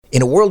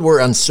In a world where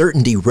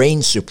uncertainty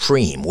reigns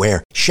supreme,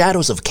 where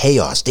shadows of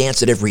chaos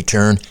dance at every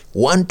turn,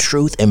 one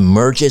truth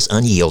emerges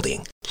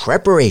unyielding.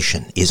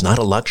 Preparation is not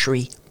a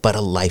luxury, but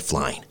a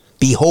lifeline.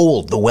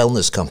 Behold the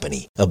Wellness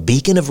Company, a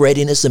beacon of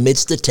readiness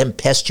amidst the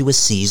tempestuous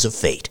seas of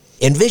fate.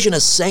 Envision a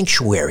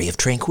sanctuary of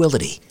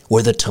tranquility,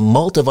 where the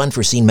tumult of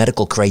unforeseen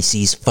medical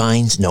crises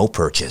finds no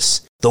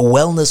purchase. The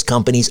Wellness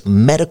Company's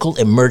Medical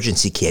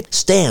Emergency Kit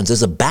stands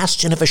as a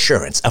bastion of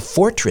assurance, a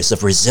fortress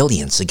of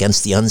resilience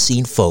against the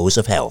unseen foes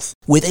of health.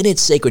 Within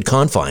its sacred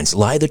confines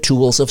lie the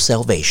tools of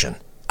salvation.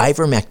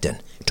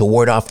 Ivermectin, to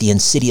ward off the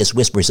insidious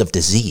whispers of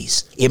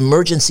disease.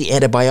 Emergency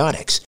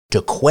antibiotics,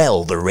 to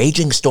quell the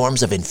raging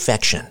storms of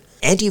infection.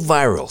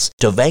 Antivirals,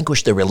 to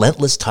vanquish the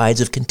relentless tides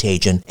of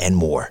contagion, and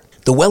more.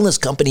 The Wellness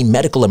Company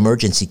Medical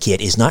Emergency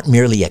Kit is not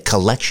merely a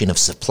collection of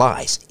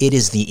supplies. It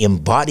is the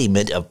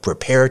embodiment of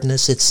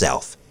preparedness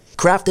itself.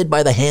 Crafted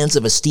by the hands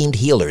of esteemed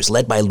healers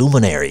led by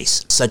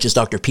luminaries such as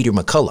Dr. Peter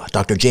McCullough,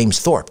 Dr. James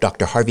Thorpe,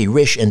 Dr. Harvey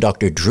Risch, and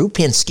Dr. Drew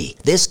Pinsky,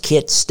 this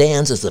kit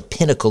stands as the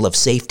pinnacle of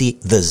safety,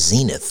 the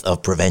zenith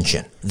of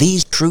prevention.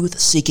 These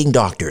truth-seeking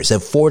doctors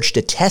have forged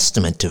a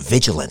testament to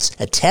vigilance,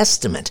 a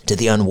testament to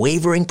the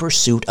unwavering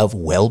pursuit of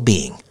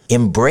well-being.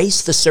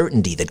 Embrace the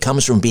certainty that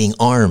comes from being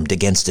armed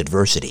against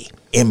adversity.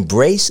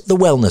 Embrace the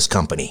Wellness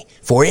Company,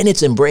 for in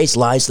its embrace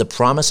lies the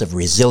promise of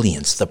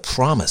resilience, the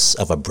promise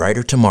of a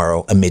brighter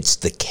tomorrow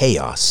amidst the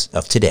chaos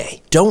of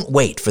today. Don't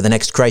wait for the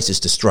next crisis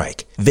to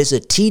strike.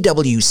 Visit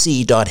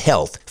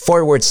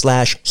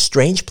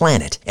twc.health/Strange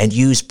Planet and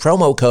use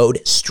promo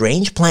code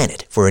Strange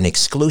Planet for an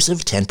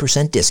exclusive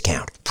 10%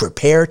 discount.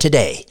 Prepare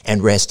today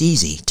and rest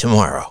easy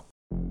tomorrow.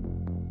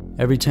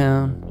 Every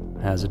town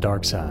has a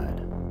dark side.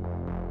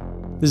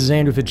 This is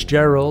Andrew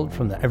Fitzgerald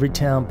from the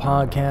Everytown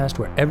Podcast,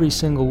 where every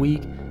single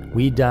week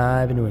we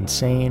dive into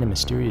insane and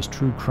mysterious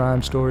true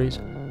crime stories,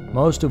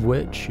 most of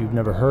which you've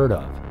never heard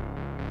of.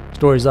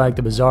 Stories like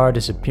the bizarre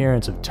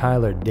disappearance of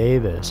Tyler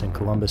Davis in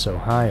Columbus,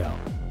 Ohio,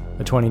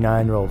 a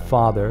 29-year-old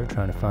father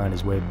trying to find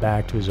his way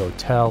back to his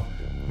hotel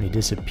when he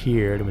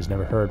disappeared and was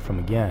never heard from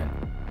again.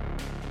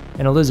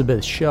 And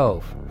Elizabeth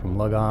Shove from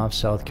Lugoff,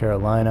 South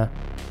Carolina,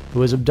 who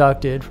was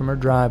abducted from her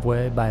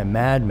driveway by a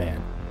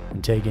madman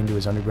and taken to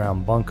his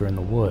underground bunker in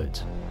the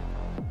woods.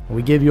 And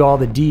we give you all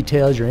the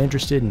details you're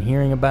interested in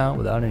hearing about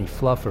without any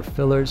fluff or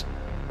fillers,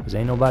 because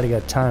ain't nobody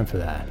got time for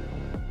that.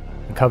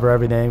 We cover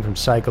everything from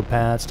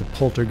psychopaths to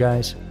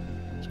poltergeists,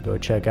 so go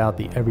check out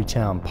the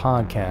Everytown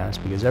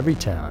Podcast, because every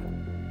town,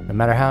 no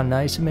matter how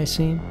nice it may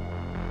seem,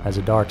 has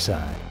a dark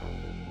side.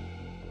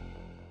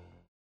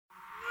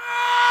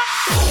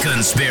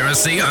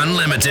 Conspiracy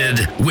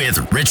Unlimited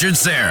with Richard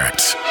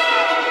Serrett.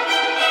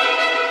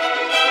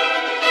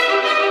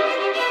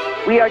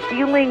 We are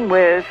dealing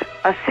with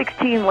a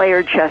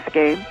 16-layered chess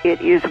game.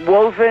 It is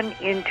woven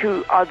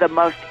into the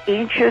most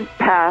ancient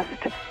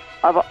past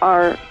of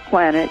our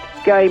planet,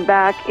 going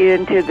back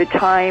into the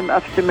time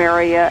of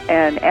Sumeria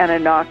and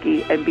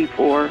Anunnaki and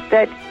before.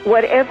 That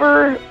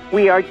whatever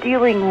we are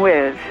dealing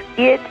with,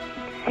 it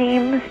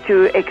seems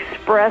to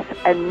express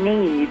a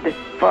need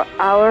for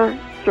our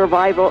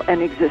survival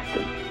and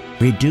existence.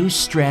 Reduce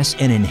stress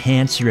and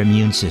enhance your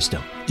immune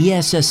system.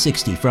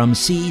 ESS60 from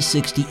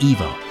C60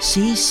 Evo.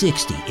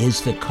 C60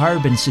 is the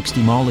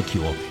carbon-60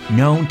 molecule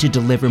known to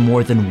deliver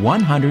more than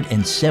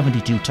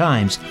 172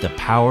 times the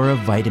power of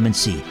vitamin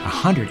C.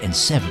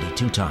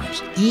 172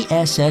 times.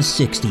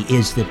 ESS60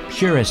 is the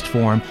purest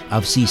form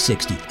of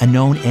C60, a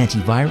known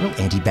antiviral,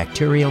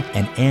 antibacterial,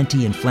 and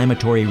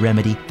anti-inflammatory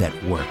remedy that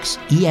works.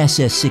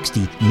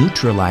 ESS60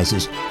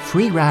 neutralizes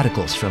free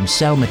radicals from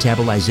cell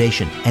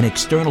metabolization and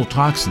external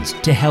toxins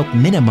to help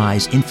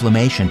minimize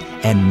inflammation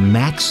and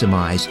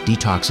maximize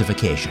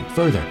detoxification.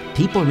 Further,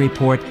 people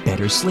report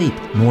better sleep,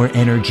 more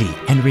energy,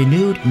 and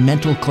renewed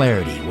mental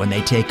clarity when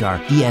they take our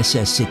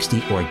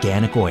ESS60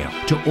 organic oil.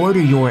 To order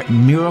your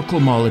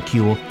miracle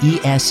molecule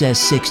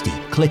ESS60,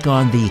 click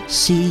on the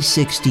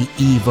C60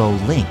 Evo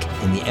link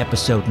in the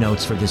episode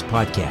notes for this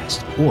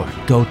podcast, or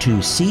go to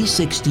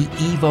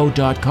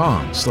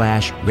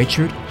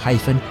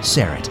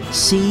c60evo.com/Richard-Serrett.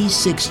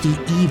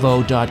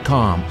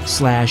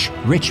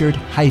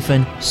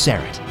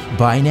 c60evo.com/Richard-Serrett.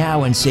 Buy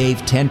now and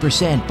save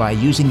 10% by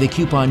using the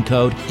coupon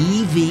code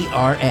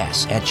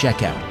EVRS at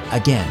checkout.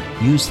 Again,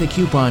 use the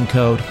coupon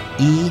code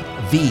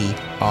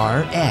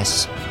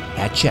EVRS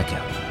at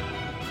checkout.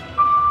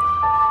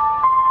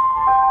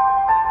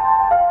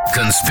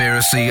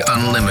 Conspiracy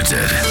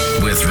Unlimited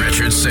with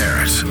Richard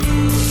Serrett.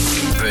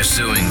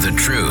 Pursuing the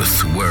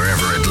truth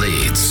wherever it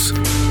leads.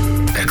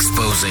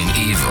 Exposing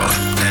evil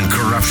and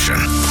corruption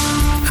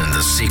and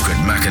the secret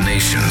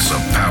machinations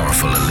of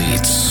powerful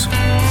elites.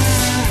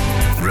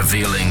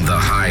 Revealing the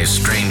high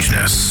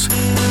strangeness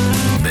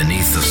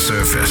beneath the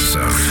surface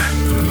of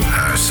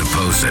our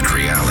supposed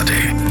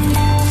reality.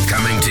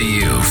 Coming to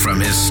you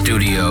from his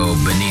studio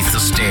beneath the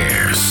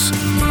stairs,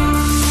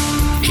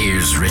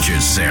 here's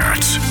Richard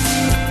Serrett.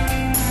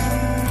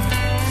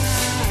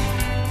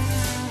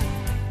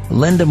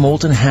 Linda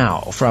Moulton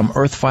Howe from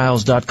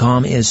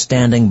earthfiles.com is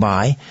standing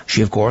by.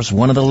 She, of course,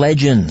 one of the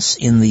legends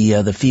in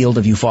the field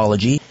of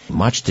ufology.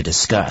 Much to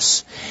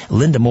discuss.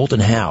 Linda Moulton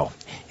Howe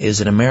is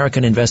an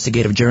American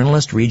investigative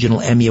journalist,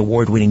 regional Emmy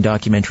Award-winning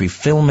documentary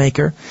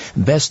filmmaker,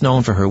 best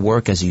known for her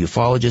work as a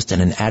ufologist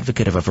and an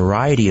advocate of a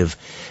variety of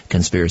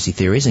conspiracy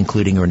theories,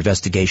 including her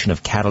investigation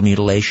of cattle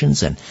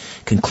mutilations and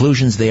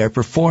conclusions they are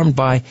performed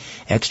by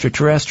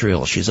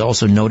extraterrestrials. She's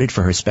also noted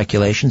for her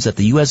speculations that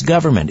the U.S.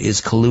 government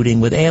is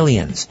colluding with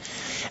aliens.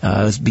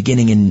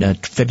 Beginning in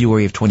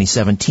February of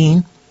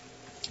 2017,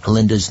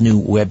 Linda's new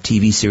web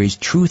TV series,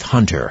 Truth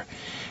Hunter,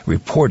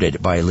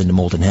 reported by Linda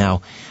Moulton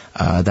Howe,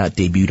 that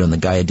debuted on the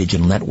Gaia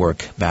Digital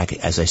Network back in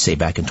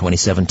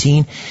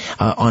 2017.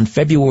 In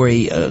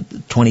February of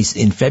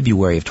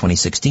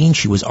 2016,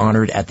 she was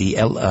honored at the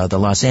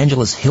Los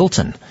Angeles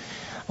Hilton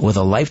with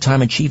a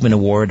Lifetime Achievement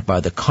Award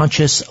by the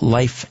Conscious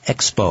Life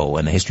Expo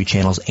and the History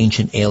Channel's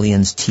Ancient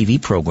Aliens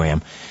TV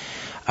program.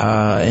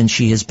 And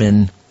she has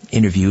been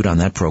interviewed on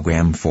that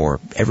program for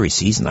every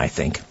season, I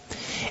think.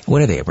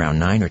 What are they, around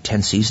 9 or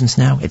 10 seasons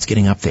now? It's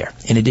getting up there.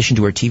 In addition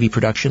to her TV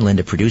production,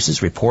 Linda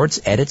produces, reports,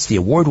 edits the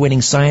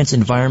award-winning Science,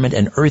 Environment,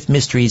 and Earth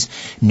Mysteries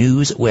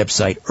news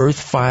website,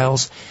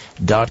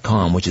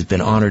 earthfiles.com, which has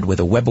been honored with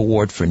a Web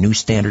Award for News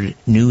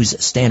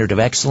Standard of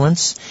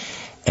Excellence,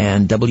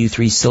 and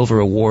W3 Silver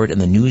Award in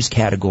the News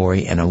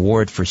category, an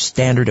award for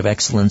Standard of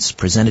Excellence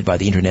presented by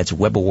the Internet's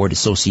Web Award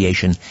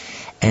Association,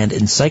 and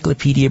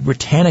Encyclopedia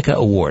Britannica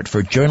Award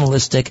for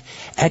Journalistic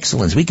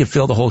Excellence. We could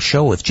fill the whole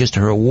show with just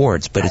her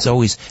awards, but it's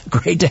always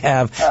great to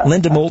have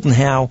Linda Moulton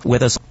Howe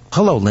with us.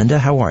 Hello, Linda.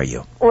 How are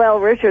you? Well,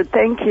 Richard,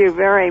 thank you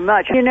very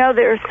much. You know,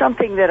 there's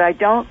something that I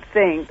don't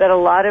think that a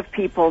lot of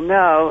people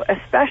know,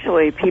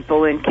 especially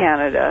people in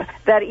Canada,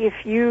 that if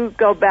you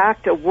go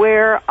back to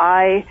where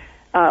I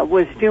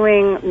was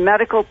doing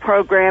medical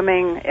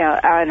programming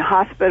in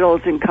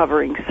hospitals and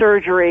covering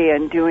surgery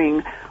and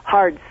doing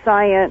hard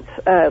science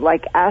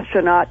like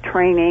astronaut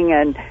training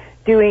and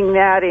doing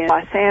that in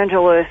Los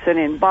Angeles and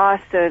in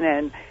Boston,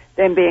 and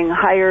then being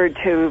hired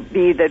to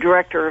be the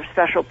director of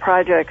special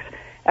projects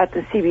at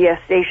the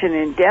CBS station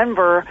in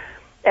Denver,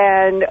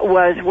 and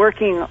was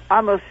working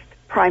almost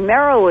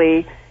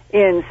primarily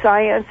in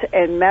science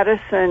and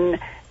medicine,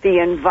 the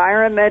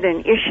environment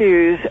and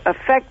issues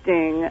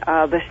affecting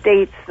the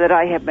states that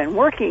I have been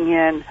working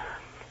in,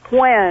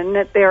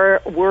 when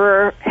there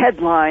were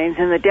headlines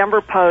in the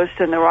Denver Post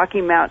and the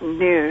Rocky Mountain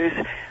News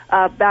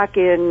back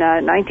in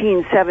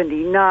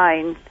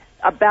 1979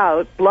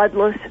 about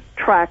bloodless,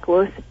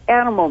 trackless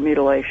animal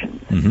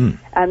mutilations. Mm-hmm.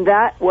 And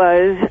that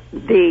was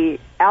the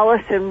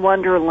Alice in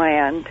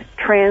Wonderland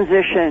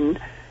transition,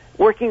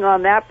 working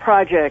on that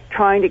project,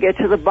 trying to get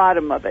to the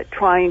bottom of it,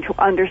 trying to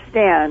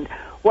understand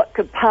what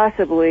could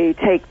possibly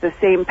take the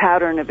same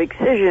pattern of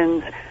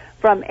excisions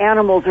from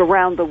animals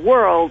around the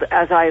world,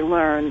 as I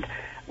learned,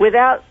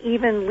 without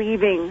even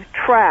leaving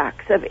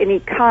tracks of any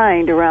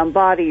kind around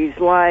bodies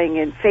lying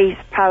in face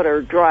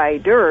powder, dry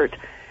dirt.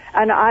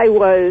 And I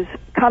was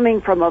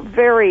coming from a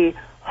very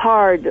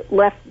hard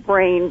left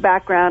brain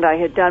background. I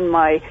had done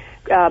my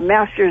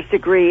master's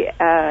degree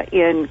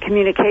in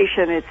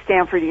communication at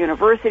Stanford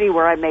University,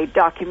 where I made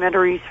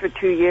documentaries for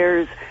 2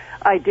 years.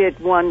 I did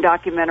one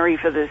documentary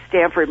for the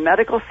Stanford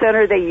Medical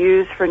Center they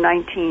used for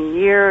 19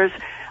 years.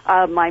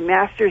 My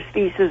master's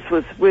thesis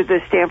was with the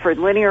Stanford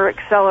Linear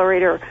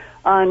Accelerator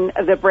on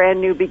the brand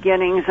new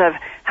beginnings of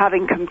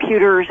having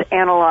computers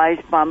analyze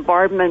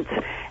bombardments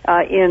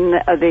in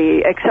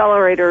the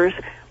accelerators.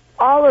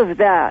 All of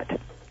that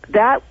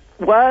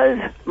was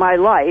my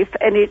life,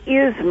 and it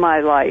is my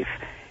life.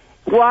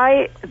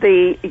 Why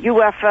the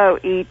UFO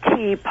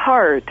ET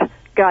part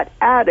got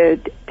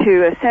added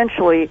to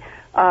essentially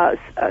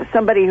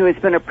somebody who has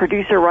been a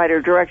producer,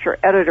 writer, director,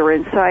 editor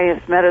in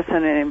science,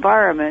 medicine, and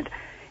environment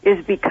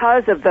is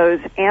because of those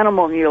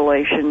animal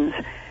mutilations,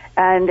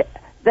 and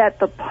that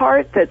the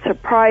part that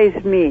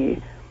surprised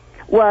me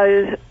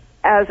was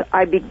as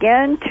I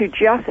began to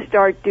just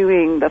start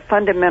doing the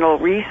fundamental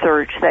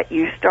research that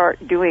you start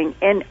doing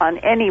on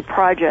any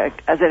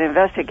project as an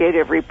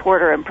investigative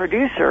reporter and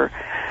producer,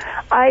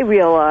 I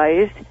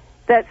realized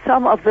that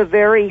some of the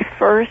very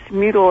first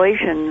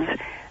mutilations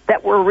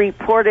that were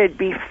reported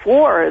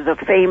before the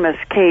famous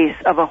case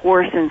of a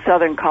horse in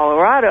southern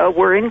Colorado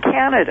were in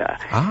Canada.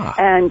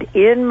 And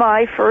in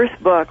my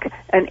first book,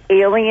 An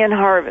Alien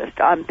Harvest,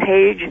 on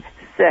page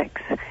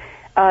 6,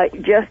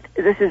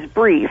 this is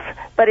brief,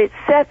 but it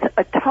sets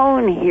a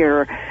tone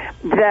here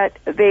that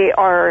they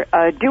are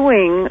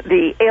doing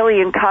the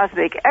Alien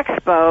Cosmic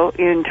Expo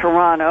in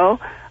Toronto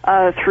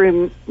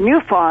through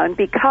MUFON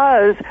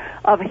because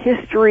of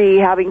history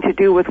having to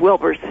do with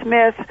Wilbur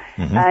Smith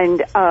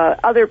and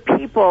other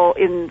people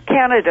in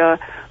Canada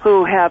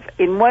who have,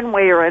 in one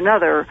way or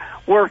another,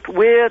 worked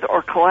with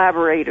or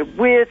collaborated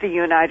with the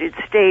United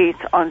States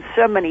on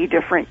so many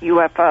different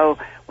UFO,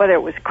 whether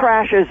it was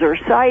crashes or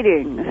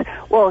sightings.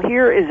 Well,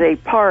 here is a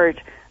part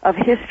of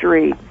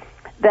history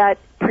that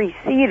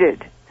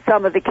preceded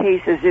some of the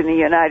cases in the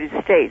United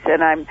States,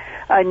 and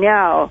I'm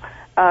now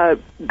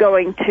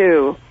going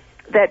to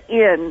that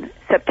in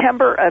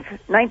September of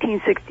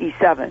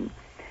 1967,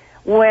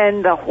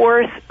 when the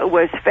horse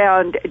was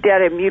found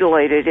dead and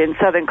mutilated in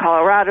southern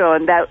Colorado,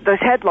 and those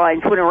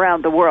headlines went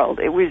around the world.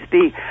 It was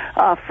the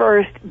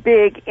first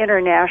big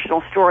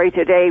international story.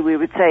 Today, we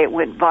would say it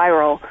went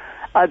viral,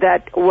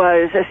 that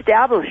was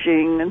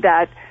establishing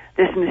that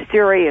this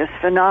mysterious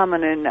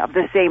phenomenon of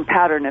the same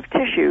pattern of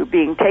tissue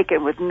being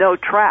taken with no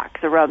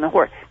tracks around the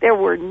horse. There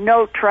were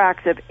no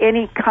tracks of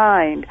any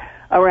kind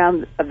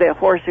around the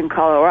horse in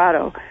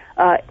Colorado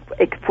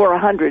for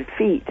 100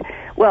 feet.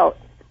 Well,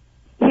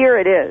 here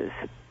it is.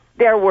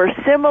 There were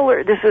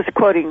similar, this is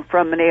quoting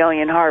from An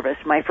Alien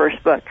Harvest, my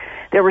first book.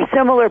 There were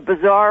similar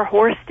bizarre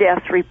horse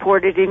deaths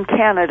reported in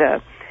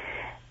Canada.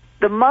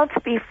 The month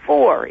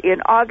before,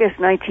 in August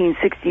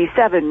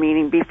 1967,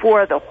 meaning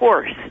before the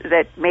horse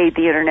that made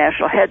the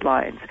international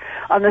headlines,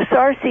 on the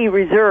Sarcee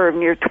Reserve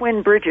near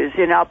Twin Bridges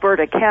in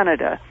Alberta,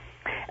 Canada,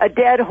 a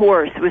dead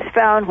horse was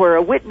found where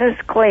a witness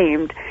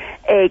claimed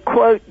a,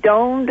 quote,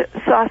 domed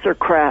saucer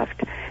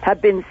craft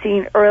had been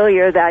seen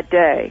earlier that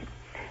day.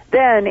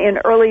 Then, in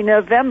early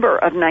November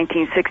of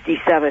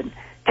 1967,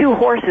 2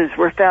 horses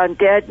were found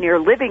dead near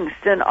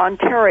Livingston,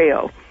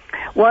 Ontario.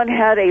 One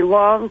had a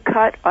long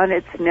cut on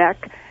its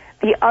neck.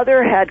 The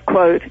other had,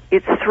 quote,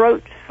 its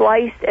throat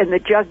sliced and the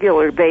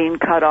jugular vein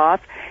cut off,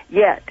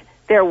 yet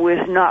there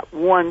was not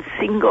one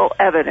single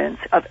evidence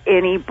of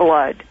any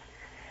blood.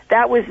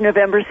 That was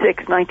November 6,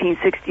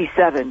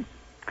 1967.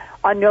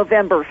 On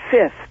November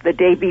 5th, the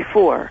day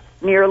before,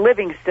 near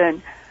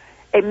Livingston,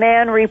 a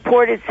man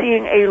reported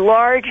seeing a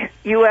large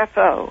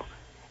UFO.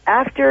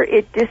 After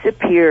it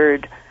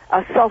disappeared,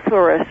 a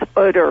sulfurous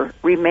odor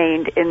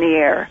remained in the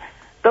air.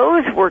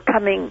 Those were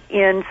coming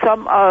in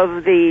some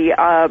of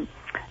the,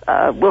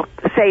 we'll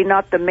say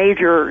not the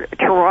major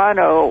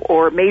Toronto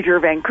or major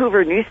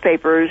Vancouver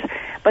newspapers,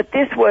 but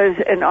this was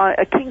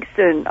a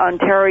Kingston,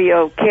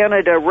 Ontario,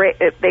 Canada,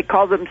 they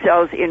call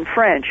themselves in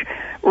French,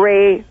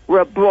 Ray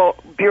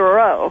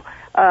Bureau,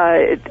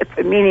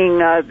 meaning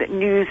the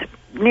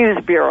news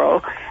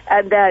bureau,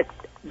 and that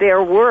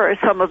there were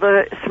some of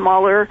the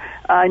smaller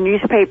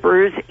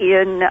newspapers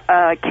in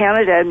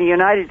Canada and the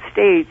United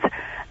States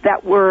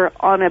that were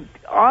on an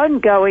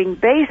ongoing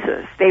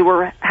basis. They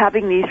were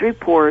having these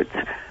reports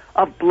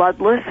of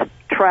bloodless,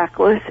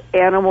 trackless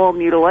animal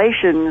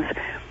mutilations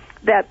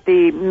that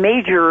the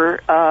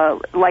major,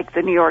 like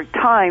the New York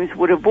Times,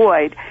 would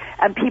avoid.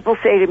 And people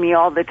say to me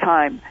all the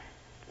time,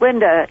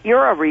 Linda,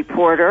 you're a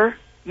reporter.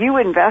 You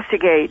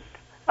investigate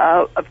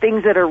of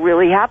things that are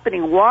really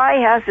happening. Why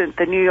hasn't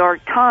the New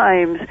York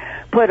Times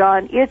put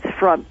on its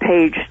front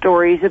page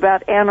stories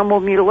about animal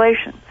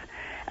mutilations?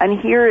 And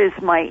here is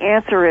my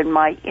answer and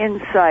my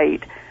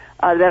insight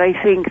that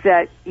I think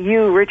that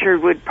you,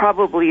 Richard, would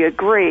probably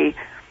agree.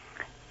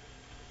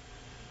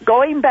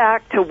 Going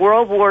back to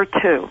World War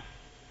II,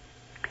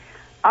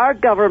 our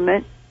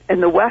government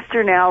and the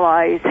Western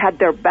Allies had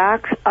their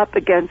backs up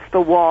against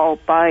the wall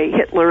by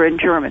Hitler and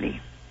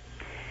Germany.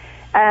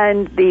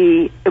 And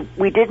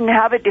we didn't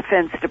have a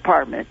Defense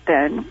Department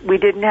then. We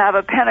didn't have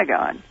a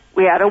Pentagon.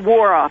 We had a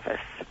War Office.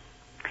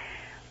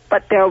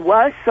 But there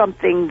was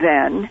something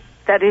then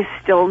that is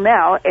still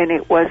now, and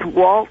it was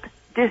Walt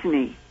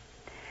Disney.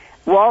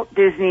 Walt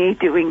Disney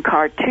doing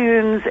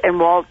cartoons and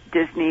Walt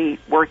Disney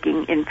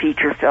working in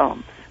feature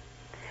films.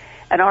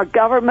 And our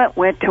government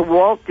went to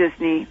Walt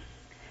Disney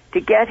to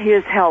get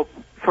his help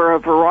for a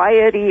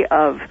variety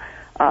of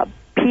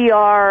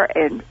PR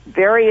and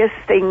various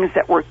things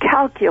that were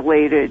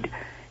calculated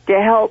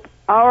to help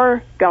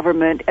our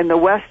government and the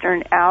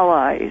Western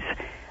Allies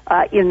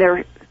in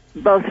their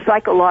both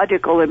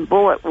psychological and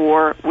bullet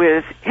war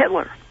with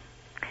Hitler.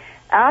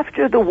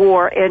 After the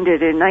war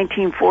ended in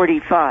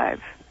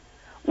 1945,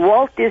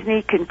 Walt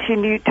Disney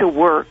continued to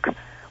work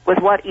with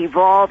what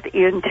evolved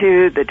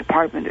into the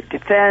Department of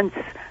Defense,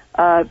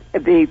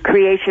 the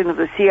creation of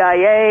the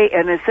CIA,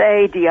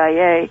 NSA,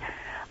 DIA.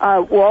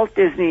 Walt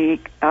Disney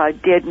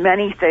did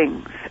many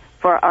things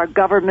for our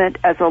government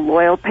as a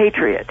loyal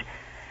patriot.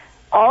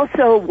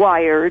 Also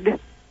wired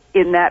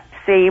in that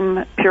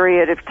same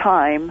period of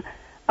time,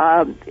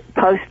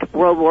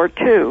 post-World War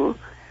II,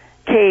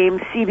 came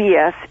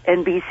CBS,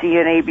 NBC,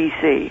 and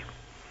ABC.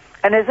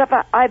 And as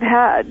I've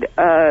had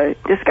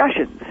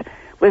discussions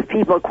with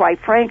people, quite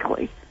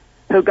frankly,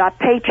 who got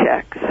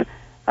paychecks,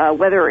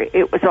 whether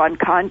it was on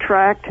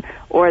contract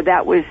or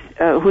that was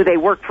who they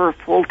worked for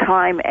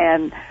full-time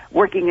and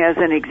working as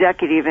an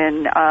executive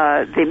in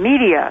the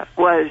media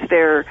was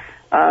their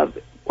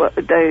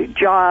the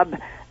job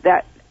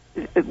that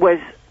was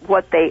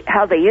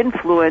how they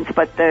influenced,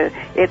 but the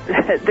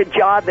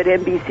job at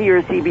NBC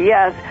or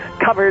CBS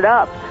covered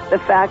up the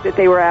fact that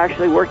they were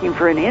actually working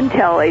for an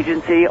intel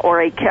agency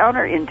or a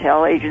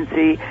counter-intel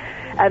agency,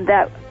 and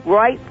that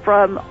right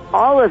from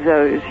all of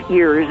those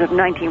years of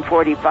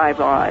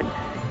 1945 on,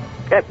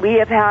 that we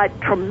have had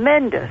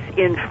tremendous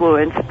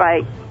influence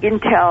by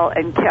intel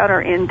and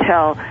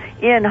counter-intel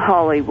in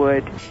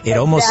Hollywood. It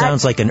almost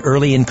sounds like an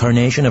early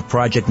incarnation of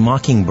Project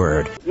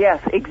Mockingbird.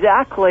 Yes,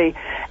 exactly.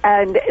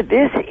 And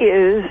this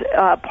is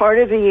part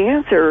of the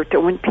answer to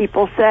when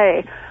people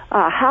say,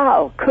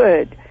 how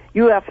could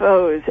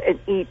UFOs and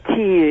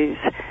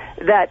ETs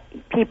that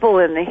people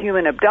in the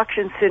human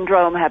abduction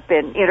syndrome have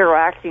been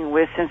interacting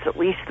with since at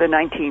least the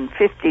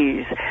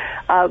 1950s,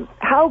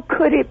 how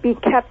could it be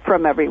kept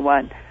from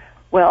everyone?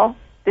 Well,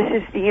 this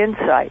is the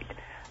insight.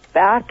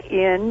 Back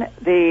in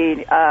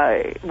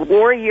the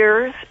war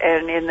years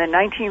and in the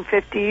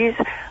 1950s,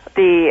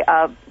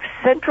 the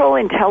Central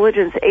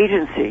Intelligence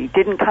Agency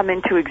didn't come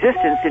into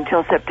existence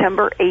until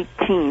September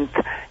 18th,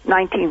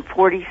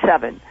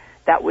 1947.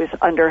 That was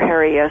under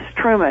Harry S.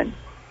 Truman.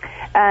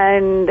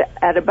 And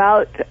at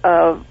about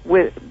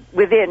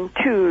within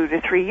 2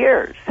 to 3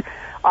 years,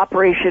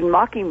 Operation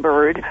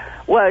Mockingbird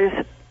was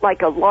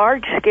like a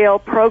large-scale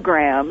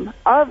program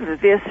of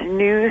this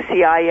new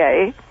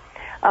CIA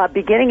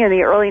beginning in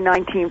the early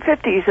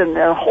 1950s, and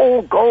the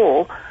whole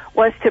goal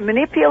was to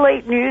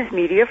manipulate news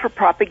media for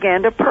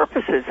propaganda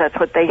purposes. That's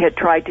what they had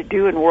tried to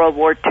do in World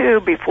War II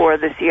before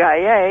the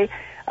CIA,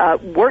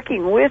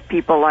 working with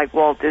people like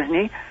Walt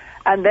Disney.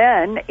 And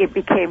then it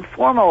became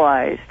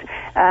formalized,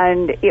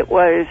 and it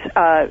was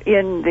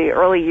in the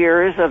early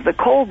years of the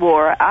Cold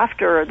War,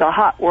 after the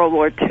hot World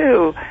War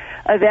II,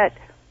 that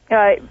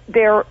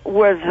there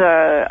was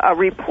a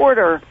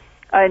reporter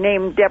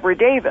named Deborah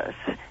Davis,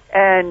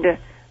 and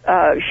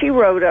she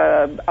wrote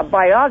a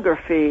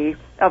biography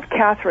of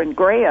Katharine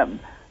Graham,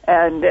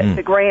 and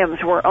the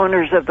Grahams were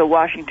owners of the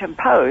Washington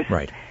Post.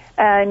 Right.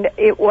 And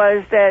it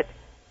was that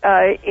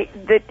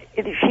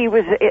she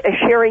was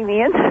sharing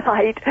the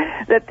insight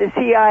that the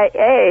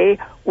CIA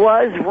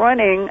was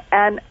running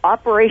an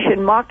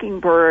Operation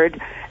Mockingbird,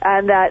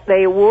 and that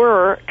they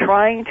were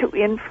trying to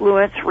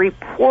influence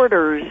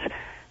reporters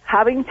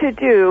having to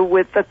do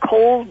with the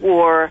Cold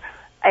War,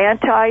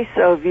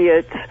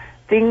 anti-Soviets,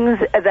 things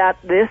that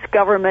this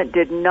government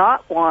did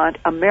not want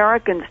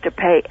Americans to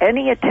pay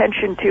any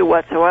attention to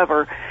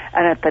whatsoever.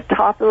 And at the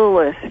top of the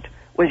list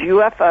was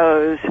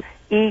UFOs,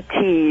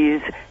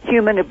 ETs,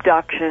 human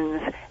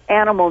abductions,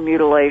 animal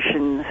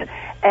mutilations,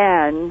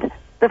 and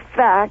the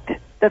fact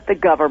that the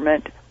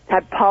government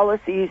had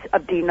policies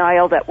of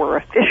denial that were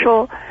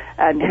official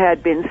and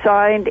had been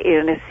signed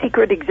in a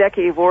secret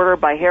executive order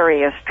by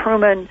Harry S.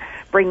 Truman,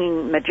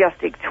 bringing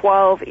Majestic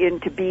 12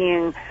 into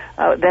being,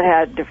 that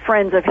had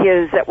friends of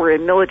his that were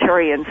in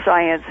military and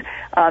science,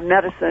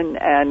 medicine,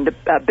 and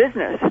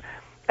business,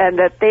 and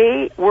that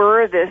they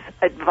were this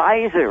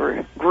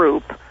advisor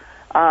group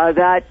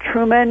that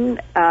Truman,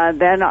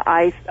 then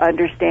I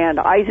understand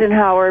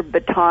Eisenhower,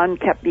 baton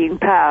kept being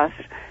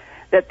passed,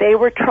 that they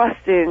were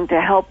trusting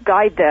to help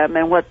guide them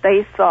in what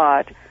they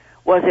thought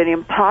was an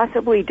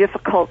impossibly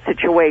difficult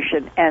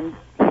situation. And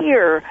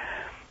here,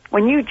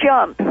 when you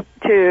jump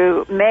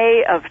to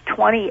May of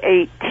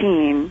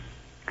 2018,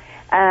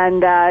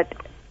 and that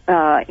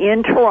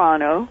in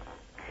Toronto,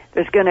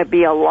 there's going to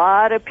be a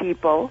lot of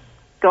people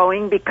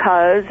going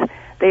because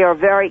they are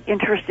very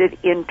interested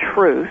in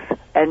truth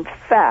and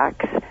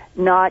facts,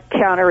 not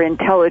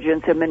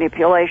counterintelligence and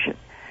manipulation.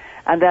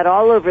 And that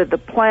all over the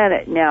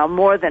planet now,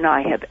 more than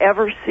I have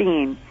ever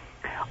seen,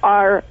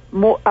 are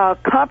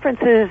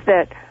conferences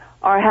that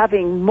are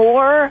having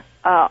more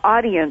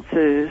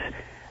audiences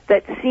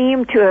that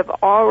seem to have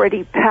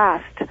already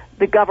passed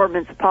the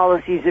government's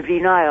policies of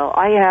denial.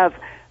 I have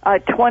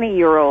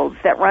 20-year-olds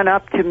that run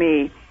up to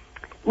me,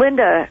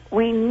 Linda,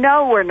 we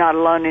know we're not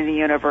alone in the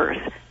universe.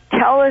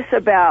 Tell us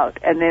about,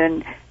 and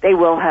then they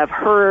will have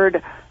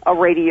heard a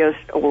radio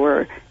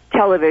or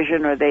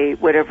television, or they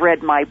would have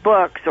read my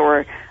books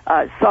or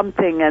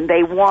something, and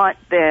they want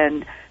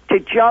then to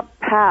jump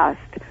past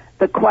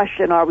the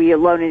question, are we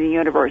alone in the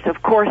universe?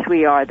 Of course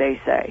we are,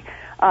 they say.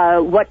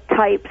 What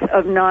types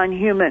of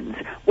non-humans?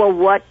 Well,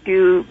 what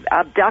do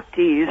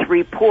abductees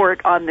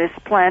report on this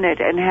planet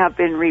and have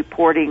been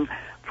reporting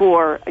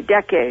for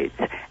decades?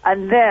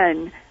 And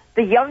then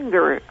the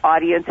younger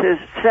audiences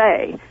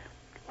say,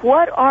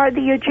 what are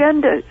the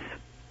agendas?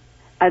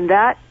 And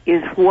that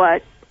is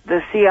what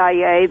the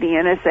CIA, the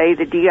NSA,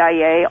 the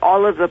DIA,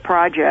 all of the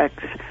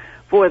projects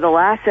for the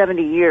last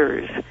 70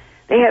 years,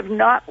 they have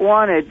not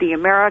wanted the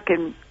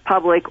American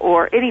public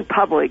or any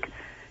public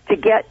to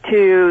get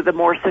to the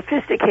more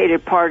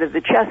sophisticated part of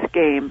the chess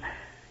game.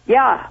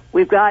 Yeah,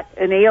 we've got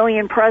an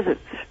alien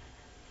presence,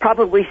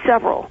 probably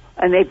several,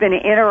 and they've been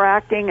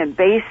interacting and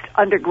based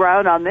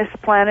underground on this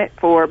planet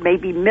for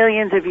maybe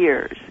millions of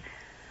years.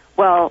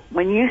 Well,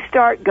 when you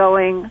start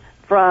going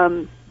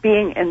from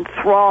being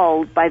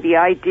enthralled by the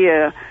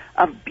idea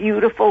of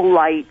beautiful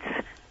lights,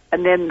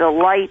 and then the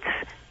lights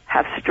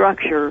have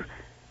structure,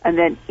 and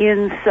then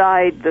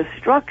inside the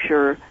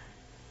structure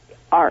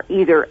are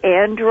either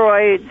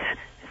androids,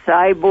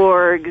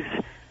 cyborgs,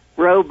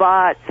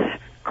 robots,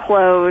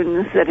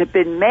 clones that have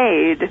been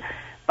made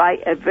by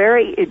a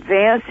very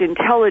advanced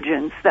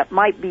intelligence that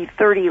might be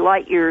 30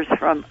 light years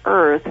from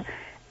Earth.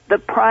 The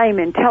prime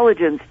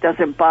intelligence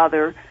doesn't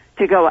bother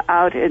to go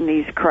out in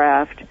these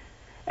craft,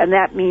 and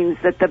that means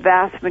that the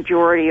vast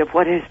majority of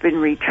what has been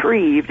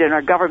retrieved, and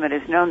our government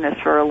has known this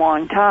for a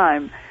long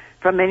time,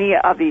 from many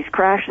of these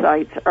crash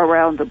sites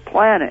around the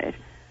planet,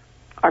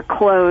 are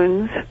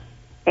clones,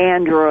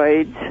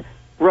 androids,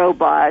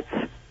 robots,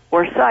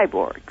 or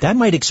cyborg. That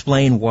might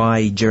explain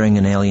why during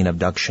an alien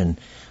abduction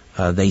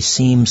they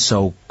seem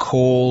so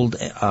cold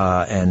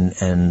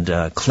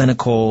and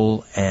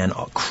clinical and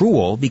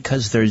cruel,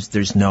 because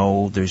there's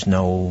no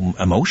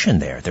emotion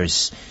there.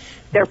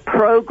 They're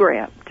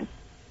programmed.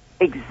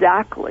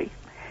 Exactly.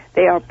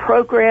 They are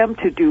programmed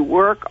to do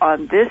work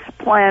on this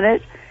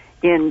planet,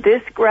 in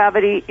this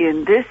gravity,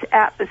 in this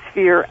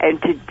atmosphere,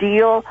 and to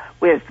deal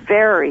with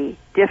very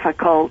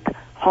difficult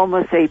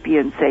Homo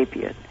sapien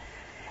sapien.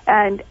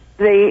 And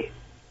the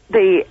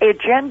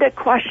agenda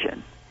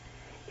question,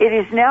 it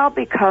has now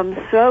become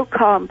so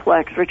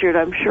complex, Richard,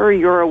 I'm sure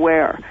you're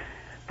aware,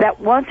 that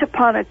once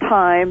upon a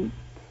time,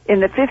 in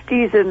the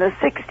 50s and the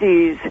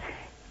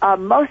 60s,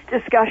 most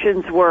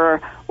discussions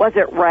were, was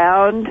it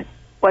round?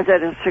 Was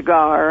it a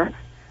cigar?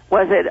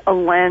 Was it a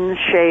lens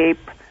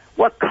shape?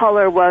 What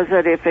color was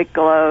it if it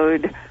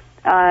glowed?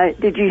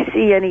 Did you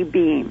see any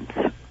beams?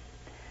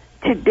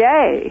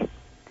 Today,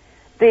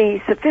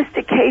 the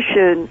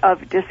sophistication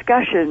of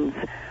discussions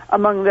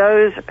among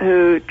those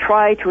who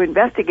try to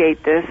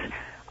investigate this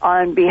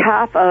on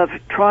behalf of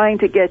trying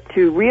to get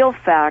to real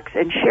facts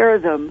and share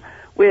them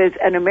with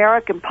an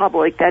American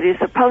public that is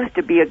supposed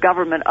to be a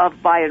government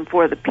of, by, and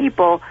for the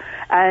people,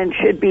 and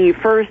should be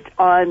first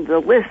on the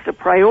list of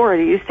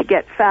priorities to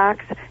get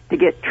facts, to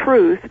get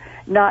truth,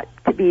 not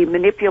to be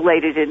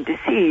manipulated and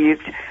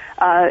deceived.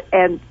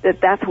 And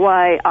that's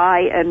why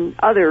I and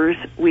others,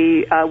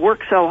 we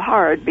work so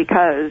hard,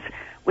 because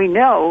we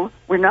know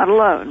we're not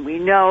alone. We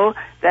know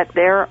that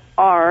there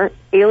are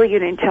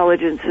alien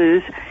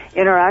intelligences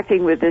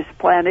interacting with this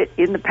planet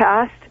in the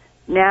past,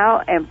 now,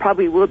 and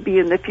probably will be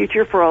in the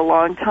future for a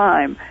long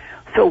time.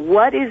 So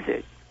what is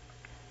it?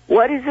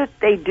 What is it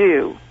they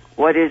do?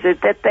 What is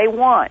it that they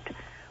want?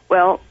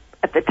 Well,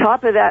 at the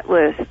top of that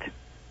list,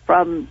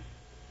 from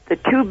the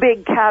two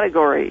big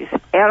categories,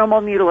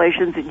 animal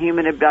mutilations and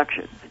human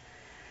abductions,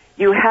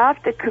 you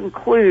have to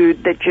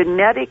conclude that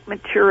genetic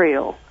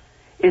material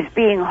is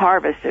being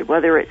harvested,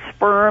 whether it's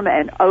sperm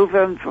and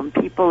ovum from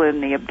people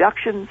in the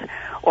abductions,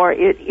 or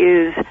it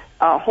is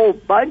a whole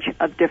bunch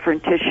of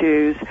different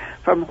tissues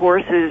from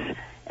horses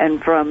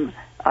and from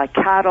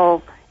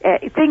cattle.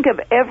 Think of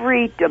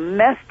every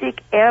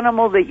domestic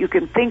animal that you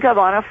can think of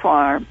on a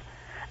farm,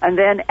 and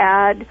then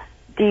add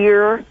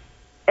deer,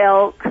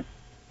 elk,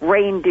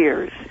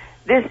 reindeers.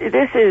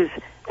 This is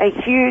a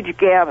huge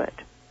gamut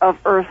of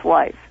Earth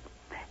life.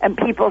 And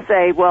people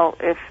say, well,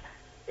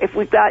 if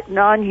we've got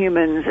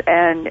non-humans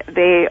and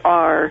they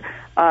are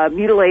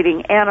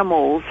mutilating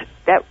animals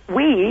that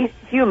we,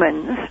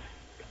 humans,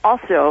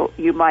 also,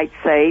 you might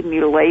say,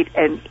 mutilate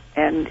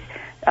and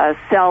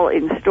sell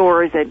in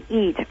stores and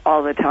eat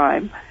all the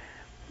time.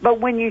 But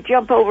when you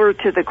jump over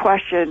to the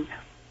question,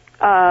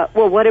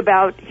 well, what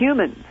about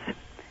humans?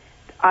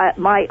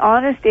 My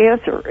honest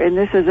answer, and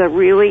this is a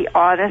really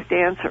honest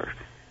answer,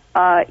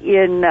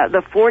 in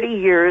the 40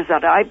 years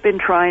that I've been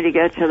trying to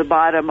get to the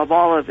bottom of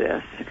all of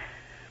this,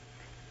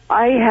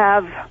 I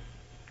have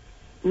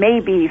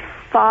maybe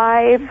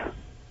 5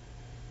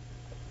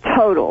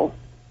 total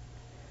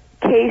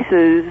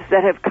cases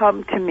that have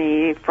come to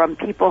me from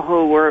people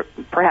who were,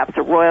 perhaps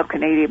a Royal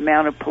Canadian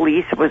Mounted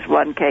Police was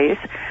one case,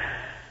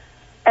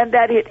 and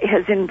that it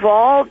has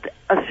involved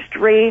a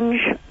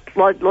strange,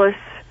 bloodless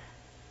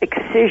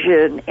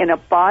excision in a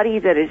body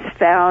that is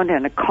found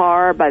in a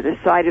car by the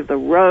side of the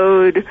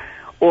road,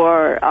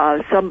 or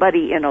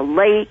somebody in a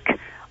lake,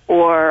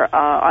 or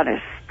on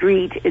a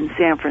street in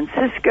San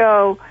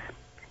Francisco.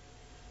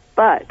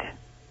 But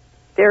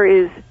there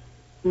is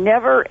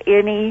never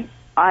any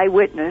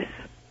eyewitness,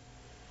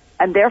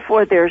 and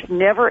therefore there's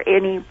never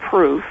any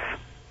proof.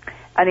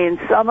 And in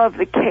some of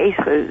the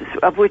cases,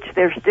 of which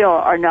there still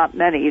are not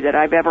many that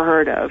I've ever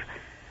heard of,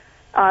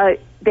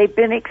 they've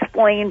been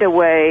explained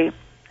away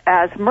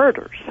as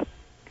murders.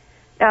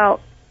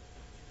 Now,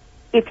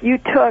 if you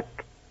took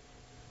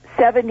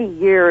 70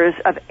 years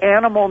of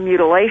animal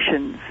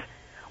mutilations,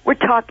 we're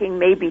talking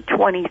maybe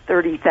 20,000,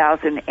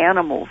 30,000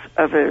 animals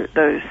over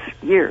those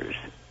years.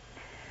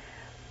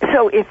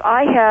 So if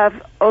I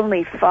have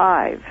only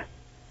 5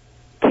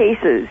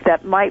 cases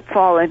that might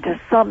fall into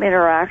some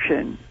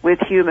interaction with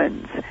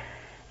humans,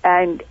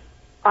 and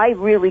I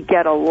really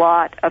get a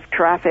lot of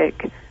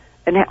traffic,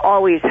 and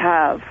always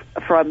have,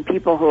 from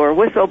people who are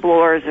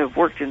whistleblowers, who have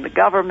worked in the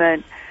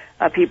government,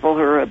 people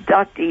who are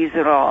abductees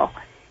and all.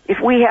 If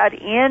we had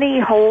any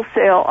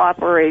wholesale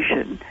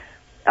operation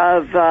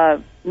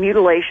of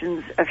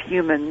mutilations of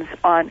humans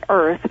on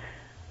Earth,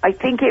 I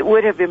think it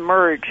would have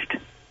emerged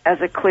as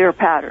a clear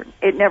pattern.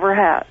 It never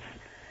has.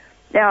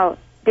 Now,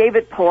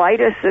 David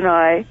Paulides and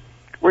I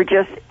were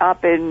just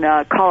up in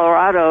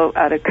Colorado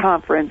at a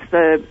conference,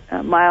 the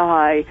Mile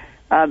High,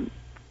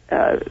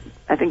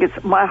 I think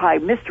it's Mile High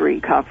Mystery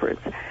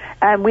Conference,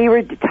 and we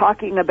were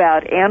talking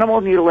about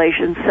animal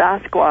mutilation,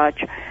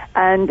 Sasquatch,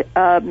 and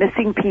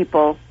missing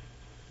people,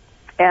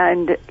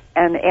 and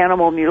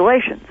animal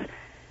mutilations.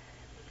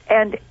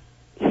 And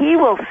he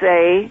will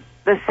say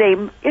the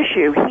same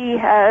issue. He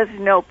has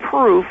no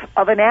proof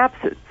of an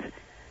absence.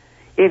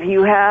 If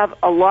you have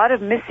a lot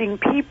of missing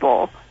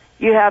people,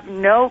 you have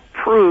no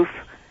proof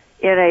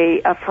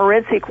in a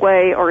forensic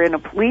way or in a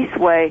police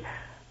way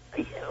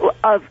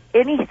of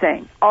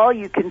anything. All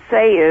you can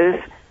say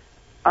is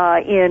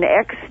in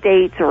X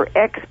states or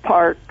X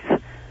parks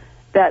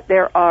that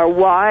there are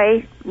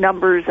Y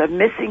numbers of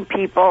missing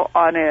people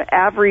on an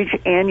average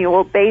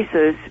annual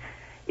basis.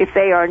 If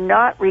they are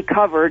not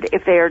recovered,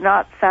 if they are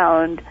not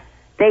found,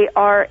 they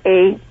are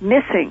a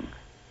missing.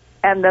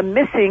 And the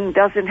missing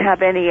doesn't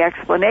have any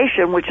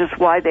explanation, which is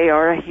why they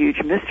are a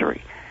huge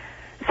mystery.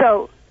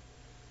 So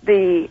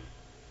the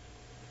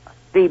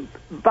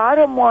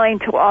bottom line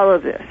to all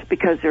of this,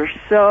 because there's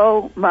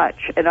so much,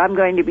 and I'm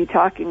going to be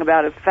talking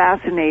about a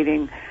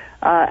fascinating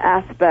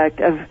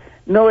aspect of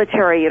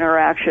military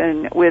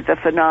interaction with the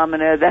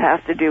phenomena that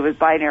has to do with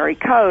binary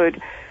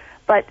code,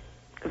 but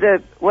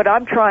what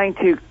I'm trying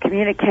to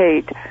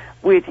communicate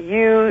with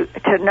you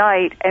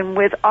tonight and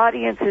with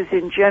audiences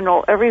in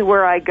general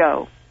everywhere I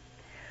go,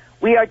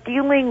 we are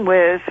dealing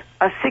with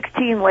a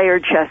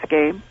 16-layered chess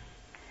game.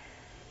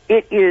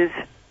 It is,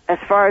 as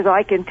far as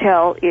I can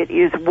tell, it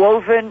is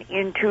woven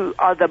into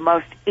the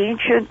most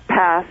ancient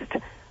past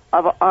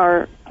of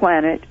our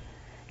planet,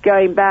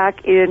 going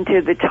back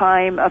into the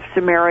time of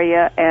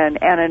Sumeria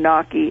and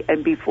Anunnaki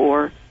and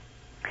before,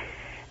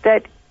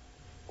 that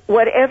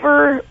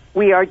whatever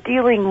we are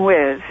dealing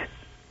with,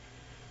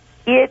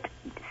 it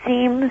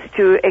seems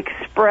to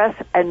express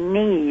a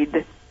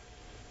need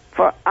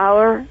for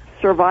our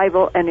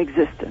survival and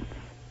existence.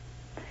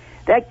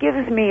 That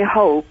gives me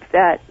hope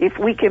that if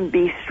we can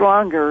be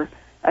stronger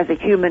as a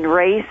human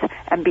race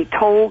and be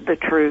told the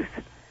truth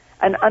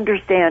and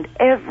understand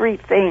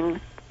everything,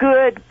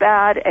 good,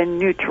 bad, and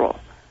neutral,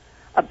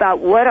 about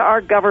what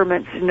our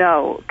governments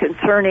know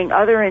concerning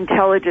other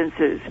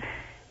intelligences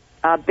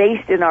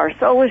based in our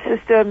solar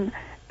system,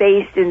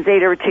 based in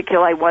Zeta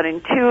Reticuli 1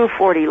 and 2,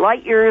 40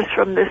 light years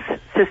from this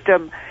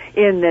system,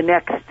 in the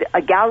next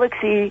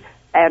galaxy,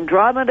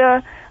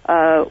 Andromeda.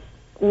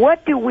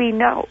 What do we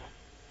know?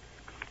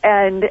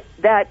 And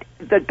that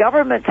the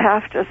governments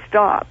have to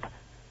stop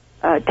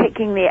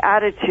taking the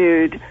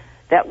attitude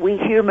that we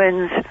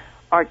humans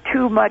are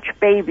too much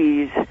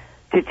babies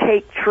to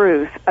take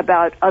truth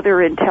about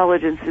other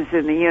intelligences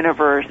in the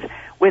universe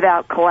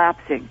without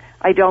collapsing.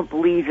 I don't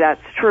believe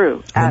that's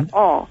true at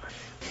all.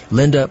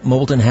 Linda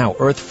Moulton Howe,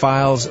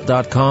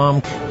 earthfiles.com.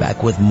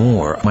 Back with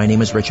more. My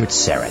name is Richard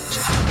Serrett.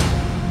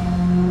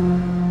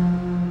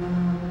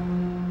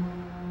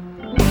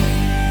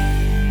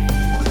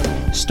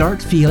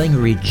 Start feeling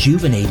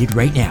rejuvenated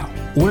right now.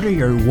 Order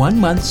your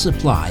 1-month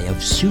supply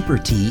of Super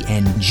Tea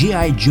and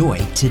G.I. Joy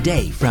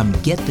today from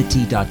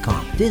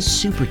getthetea.com. This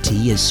Super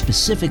Tea is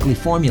specifically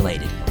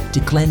formulated to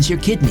cleanse your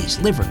kidneys,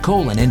 liver,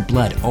 colon, and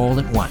blood all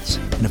at once.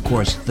 And of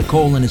course, the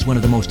colon is one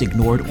of the most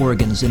ignored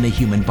organs in the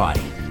human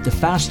body. The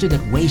faster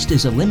that waste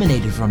is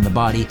eliminated from the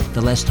body,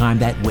 the less time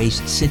that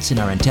waste sits in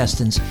our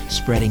intestines,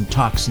 spreading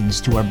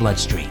toxins to our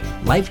bloodstream.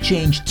 Life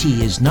Change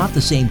Tea is not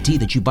the same tea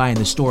that you buy in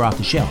the store off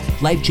the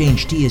shelf. Life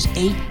Change Tea is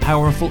 8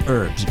 powerful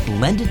herbs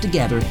blended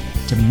together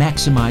to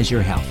maximize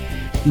your health.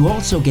 You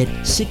also get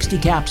 60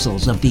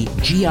 capsules of the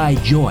G.I.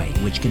 Joy,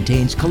 which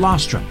contains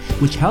colostrum,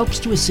 which helps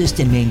to assist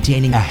in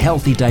maintaining a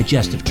healthy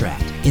digestive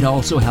tract. It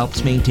also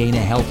helps maintain a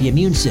healthy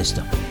immune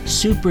system.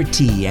 Super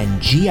Tea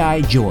and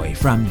G.I. Joy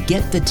from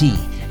Get the Tea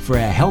for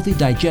a healthy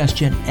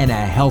digestion and a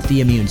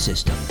healthy immune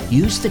system.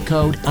 Use the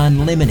code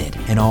UNLIMITED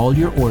and all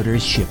your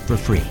orders ship for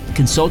free.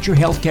 Consult your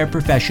healthcare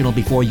professional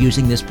before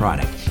using this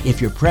product. If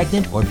you're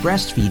pregnant or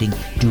breastfeeding,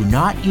 do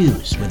not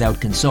use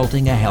without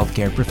consulting a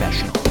healthcare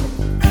professional.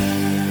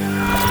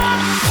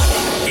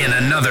 In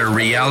another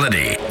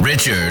reality,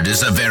 Richard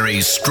is a very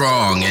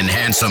strong and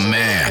handsome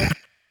man.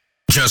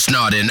 Just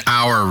not in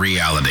our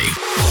reality.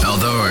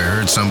 Although I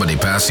heard somebody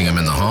passing him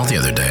in the hall the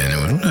other day,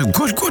 and it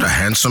was, what a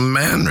handsome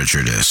man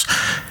Richard is.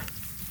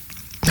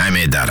 I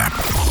made that up.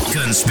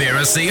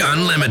 Conspiracy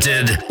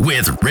Unlimited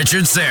with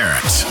Richard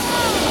Serrett.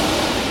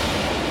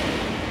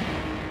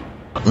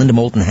 Linda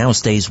Moulton Howe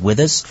stays with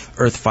us,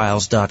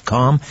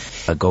 earthfiles.com.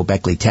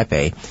 Göbekli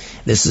Tepe.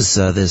 This is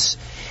this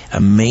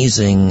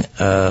amazing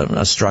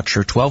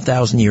structure,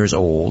 12,000 years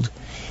old.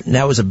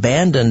 Now it was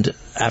abandoned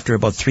after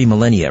about 3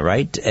 millennia,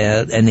 right?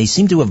 And they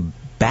seem to have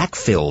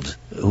backfilled.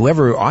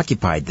 Whoever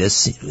occupied this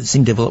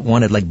seemed to have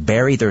wanted like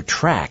bury their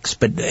tracks.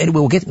 But anyway,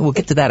 we'll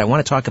get to that. I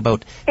want to talk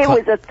about. It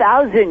was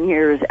 1,000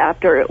 years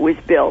after it was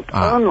built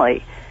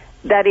only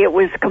that it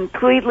was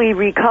completely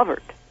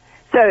recovered.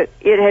 So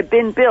it had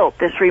been built,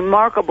 this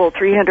remarkable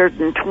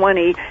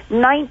 320,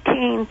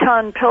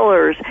 19-ton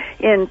pillars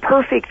in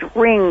perfect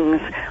rings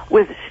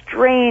with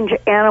strange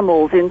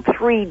animals in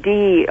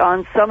 3D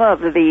on some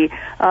of the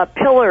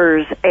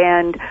pillars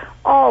and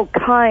all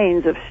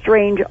kinds of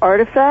strange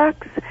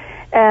artifacts.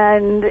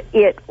 And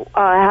it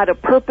had a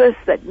purpose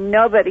that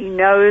nobody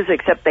knows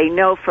except they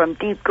know from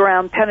deep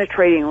ground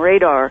penetrating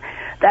radar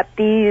that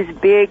these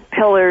big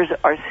pillars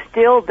are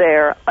still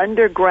there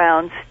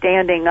underground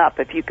standing up,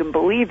 if you can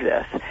believe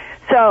this.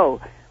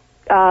 So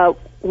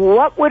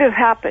what would have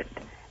happened?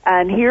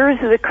 And here's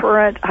the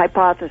current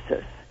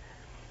hypothesis,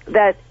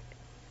 that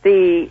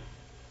the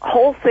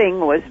whole thing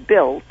was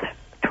built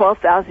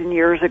 12,000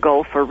 years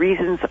ago for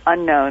reasons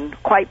unknown,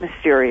 quite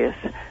mysterious.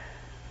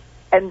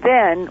 And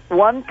then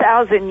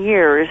 1,000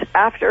 years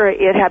after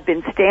it had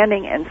been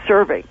standing and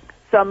serving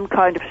some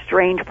kind of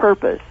strange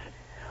purpose,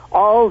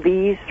 all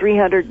these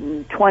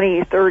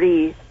 320,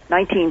 30,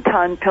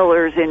 19-ton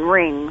pillars in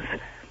rings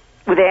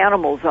with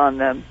animals on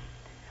them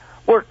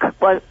were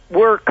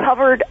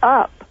covered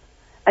up.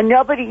 And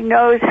nobody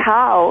knows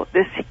how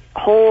this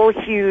whole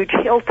huge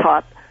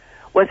hilltop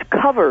was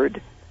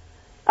covered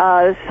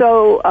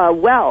so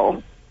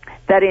well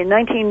that in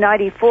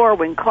 1994,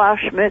 when Klaus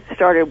Schmidt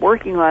started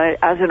working on it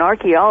as an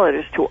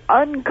archaeologist to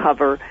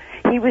uncover,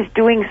 he was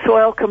doing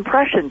soil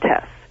compression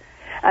tests.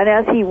 And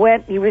as he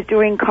went, he was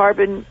doing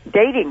carbon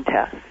dating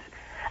tests.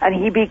 And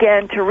he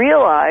began to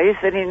realize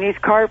that in his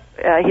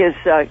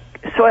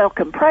soil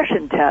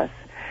compression tests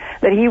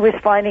that he was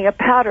finding a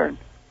pattern.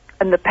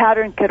 And the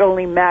pattern could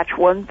only match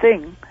one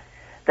thing,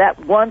 that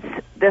once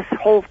this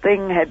whole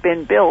thing had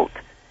been built,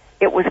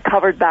 it was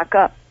covered back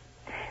up,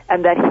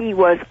 and that he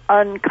was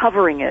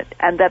uncovering it,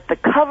 and that the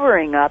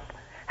covering up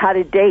had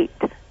a date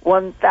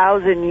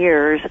 1,000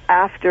 years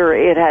after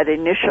it had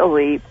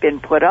initially been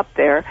put up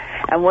there.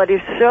 And what is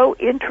so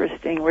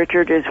interesting,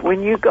 Richard, is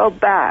when you go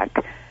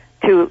back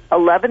to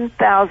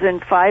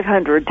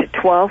 11,500 to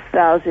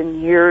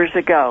 12,000 years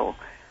ago,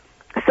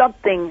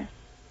 something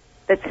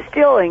that's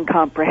still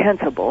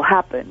incomprehensible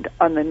happened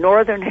on the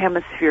northern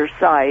hemisphere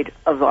side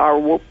of our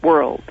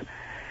world.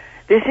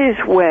 This is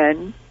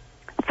when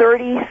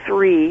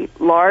 33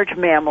 large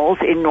mammals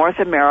in North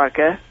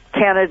America,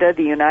 Canada,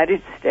 the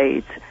United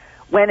States,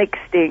 went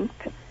extinct.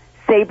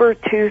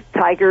 Saber-toothed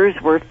tigers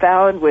were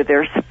found with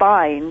their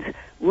spines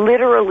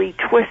literally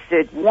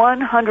twisted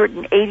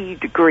 180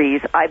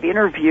 degrees. I've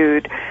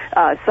interviewed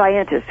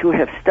scientists who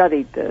have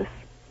studied this.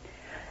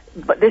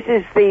 But this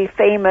is the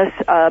famous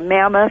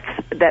mammoths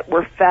that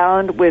were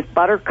found with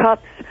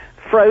buttercups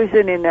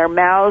frozen in their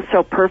mouths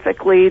so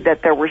perfectly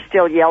that there were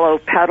still yellow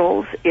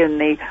petals in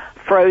the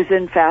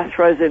fast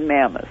frozen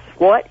mammoths.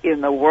 What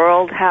in the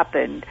world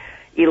happened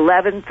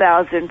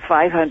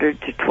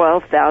 11,500 to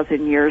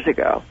 12,000 years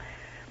ago?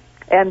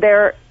 And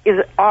there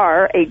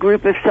are a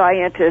group of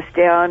scientists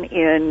down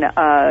in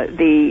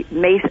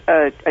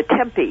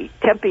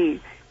Tempe.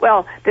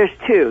 Well, there's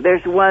two.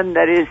 There's one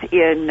that is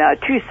in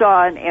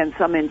Tucson and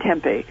some in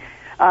Tempe,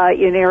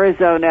 in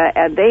Arizona,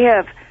 and they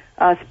have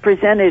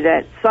presented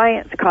at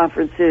science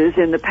conferences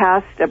in the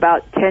past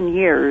about 10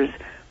 years,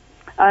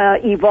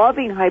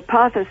 evolving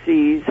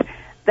hypotheses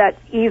that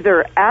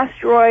either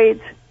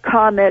asteroids,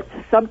 comets,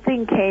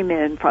 something came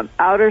in from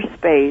outer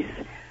space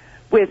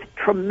with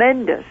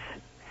tremendous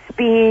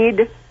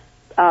speed,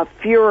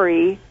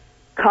 fury,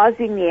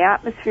 causing the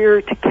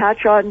atmosphere to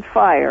catch on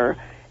fire,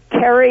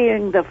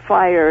 carrying the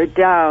fire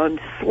down,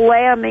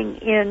 slamming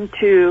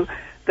into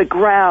the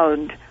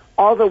ground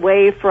all the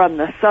way from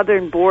the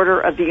southern border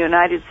of the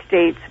United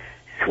States,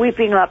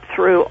 sweeping up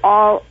through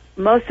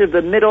most of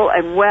the middle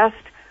and west,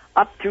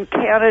 up through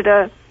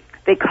Canada.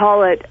 They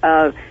call it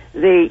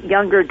the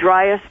Younger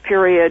Dryas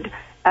period,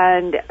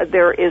 and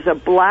there is a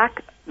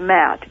black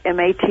mat,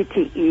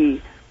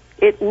 M-A-T-T-E.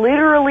 It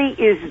literally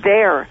is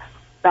there,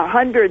 the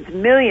hundreds,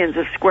 millions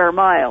of square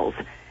miles.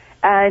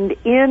 And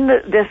in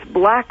this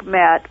black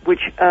mat,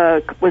 which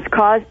was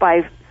caused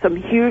by some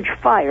huge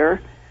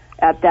fire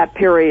at that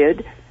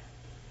period,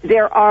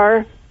 there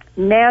are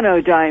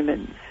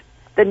nanodiamonds.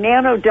 The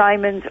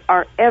nanodiamonds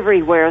are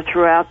everywhere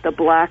throughout the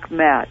black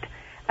mat.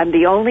 And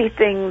the only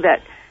thing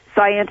that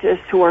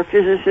scientists who are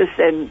physicists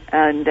and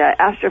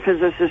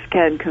astrophysicists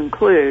can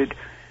conclude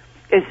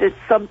is that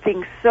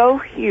something so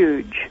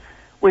huge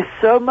with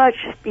so much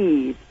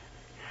speed,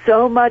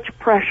 so much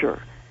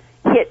pressure,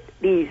 hit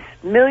these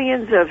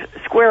millions of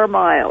square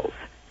miles,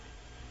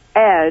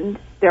 and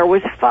there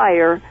was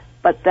fire,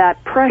 but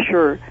that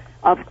pressure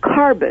of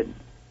carbon,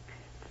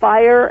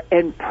 fire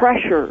and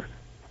pressure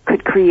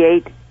could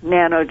create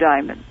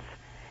nanodiamonds,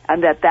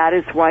 and that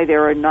is why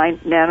there are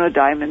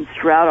nanodiamonds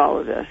throughout all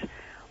of this.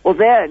 Well,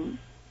 then,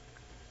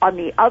 on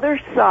the other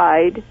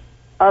side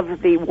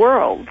of the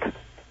world,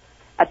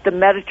 at the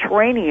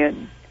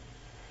Mediterranean,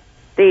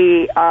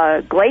 the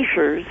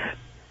glaciers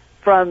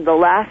from the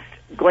last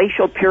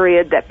glacial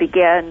period that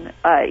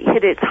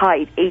hit its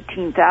height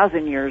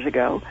 18,000 years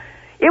ago,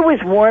 it was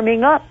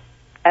warming up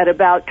at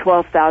about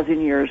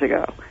 12,000 years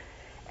ago.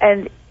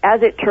 And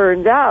as it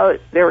turns out,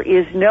 there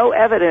is no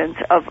evidence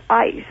of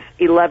ice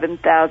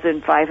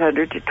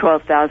 11,500 to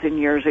 12,000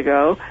 years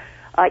ago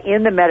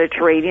in the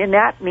Mediterranean.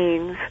 That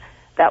means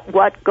that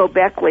what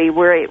Göbekli,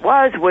 where it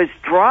was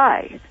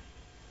dry.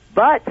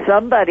 But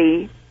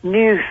somebody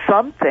knew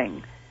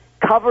something,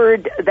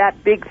 covered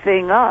that big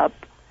thing up,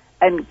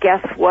 and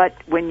guess what?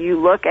 When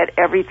you look at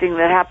everything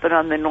that happened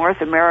on the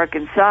North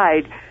American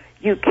side,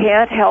 you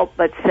can't help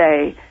but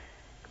say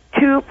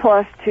 2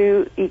 +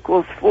 2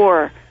 =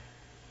 4.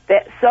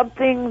 That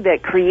something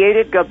that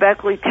created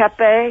Göbekli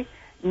Tepe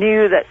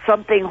knew that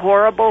something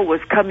horrible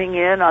was coming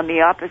in on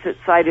the opposite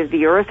side of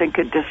the earth and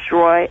could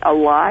destroy a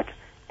lot,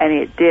 and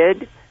it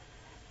did,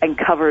 and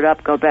covered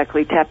up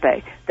Göbekli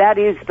Tepe. That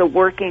is the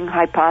working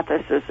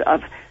hypothesis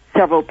of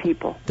several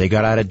people. They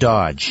got out of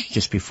Dodge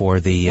just before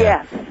the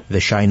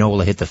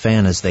shinola hit the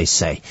fan, as they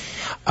say.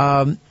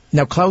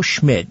 Now, Klaus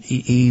Schmidt,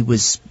 he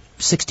was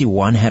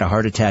 61, had a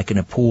heart attack in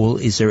a pool.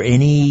 Is there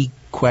any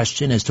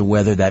question as to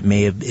whether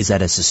is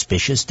that a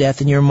suspicious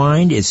death in your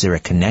mind? Is there a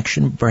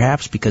connection,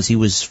 perhaps, because he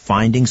was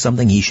finding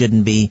something he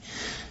shouldn't be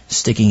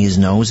sticking his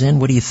nose in?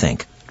 What do you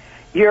think?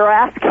 You're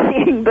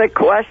asking the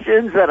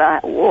questions that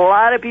a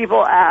lot of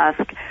people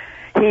ask.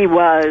 He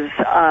was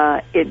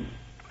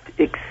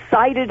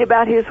excited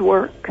about his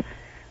work.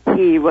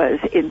 He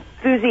was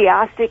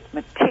enthusiastic,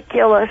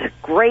 meticulous,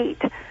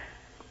 great.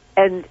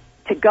 And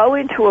to go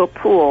into a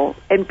pool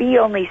and be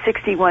only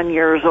 61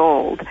 years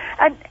old.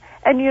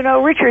 And you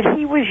know, Richard,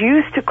 he was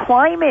used to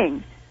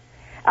climbing.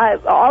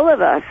 All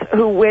of us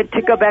who went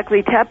to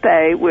Göbekli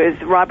Tepe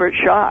with Robert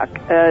Schoch,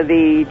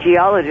 the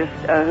geologist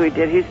who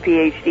did his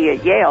PhD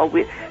at Yale,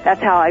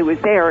 that's how I was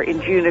there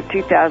in June of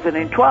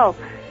 2012.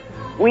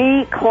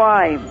 We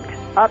climbed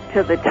up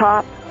to the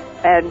top,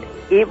 and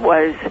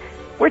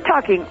we're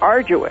talking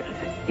arduous.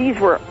 These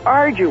were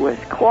arduous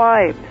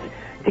climbs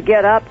to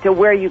get up to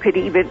where you could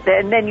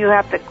and then you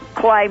have to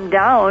climb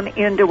down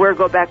into where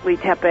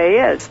Göbekli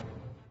Tepe is.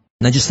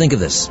 Now just think of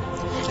this.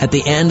 At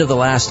the end of the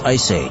last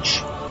ice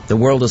age, the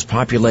world is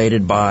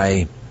populated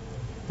by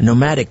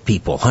nomadic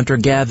people,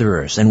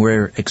 hunter-gatherers, and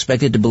we're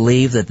expected to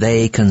believe that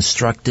they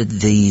constructed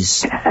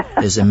this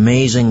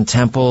amazing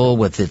temple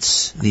with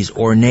these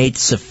ornate,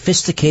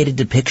 sophisticated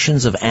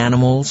depictions of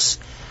animals.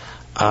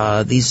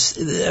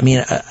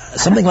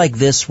 Something like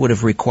this would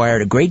have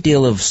required a great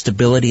deal of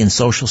stability and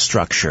social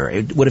structure.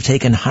 It would have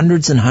taken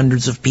hundreds and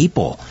hundreds of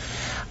people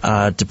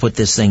to put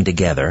this thing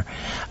together.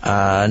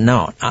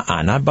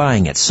 Not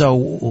buying it.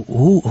 So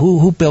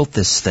who built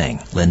this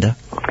thing, Linda?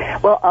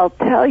 Well, I'll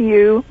tell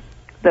you,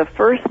 the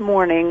first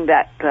morning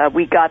that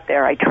we got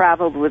there, I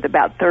traveled with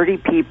about 30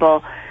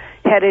 people,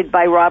 headed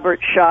by Robert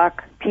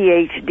Schoch,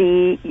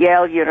 Ph.D.,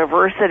 Yale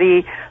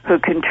University, who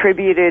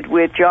contributed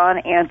with John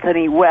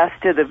Anthony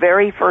West to the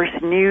very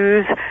first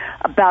news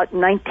about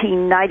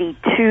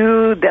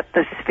 1992 that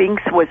the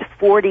Sphinx was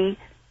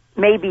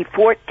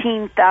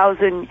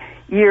 14,000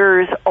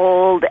 years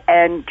old,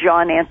 and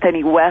John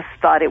Anthony West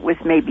thought it was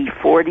maybe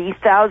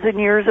 40,000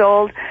 years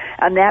old,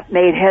 and that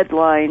made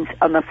headlines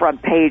on the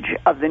front page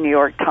of the New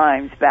York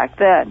Times back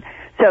then.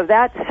 So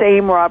that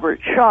same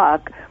Robert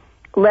Schoch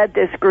led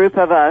this group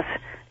of us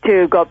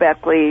to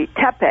Göbekli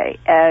Tepe,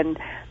 and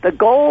the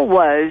goal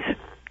was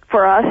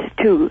for us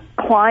to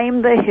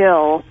climb the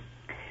hill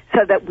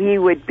so that we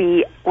would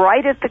be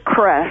right at the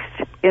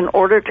crest in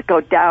order to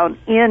go down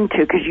into,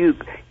 because you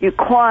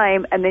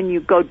climb and then you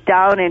go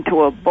down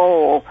into a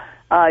bowl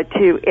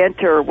to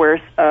enter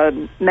where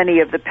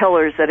many of the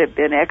pillars that have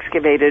been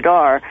excavated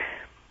are,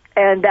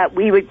 and that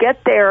we would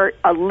get there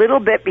a little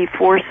bit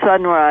before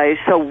sunrise,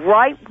 so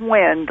right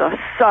when the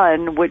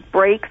sun would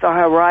break the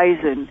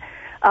horizon,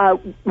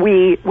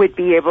 we would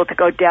be able to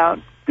go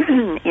down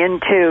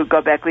into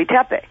Göbekli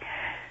Tepe.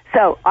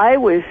 So I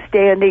was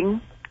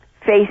standing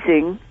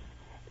facing,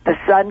 the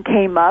sun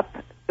came up,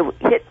 it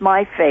hit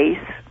my face.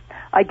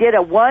 I did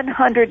a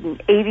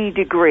 180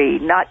 degree,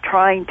 not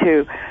trying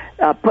to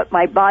put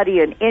my body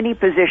in any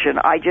position.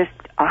 I just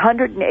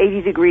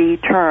 180 degree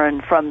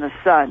turn from the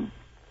sun.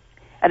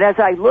 And as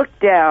I looked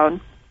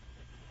down,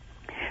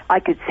 I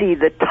could see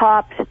the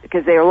tops,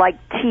 because they're like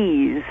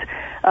T's,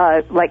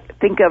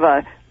 think of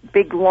a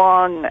big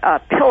long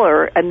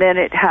pillar, and then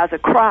it has a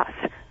cross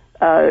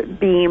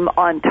beam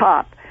on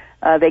top.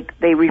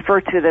 They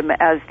refer to them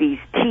as these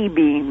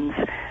T-beams,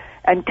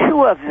 and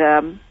two of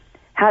them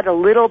had a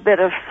little bit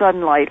of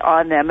sunlight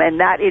on them, and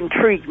that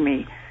intrigued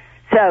me.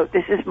 So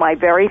this is my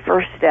very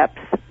first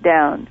steps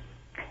down.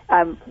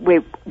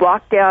 We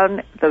walked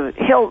down the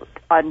hill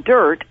on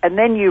dirt, and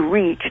then you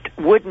reached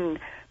wooden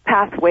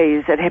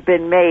pathways that had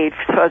been made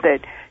so that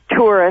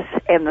tourists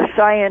and the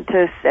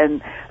scientists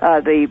and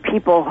the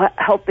people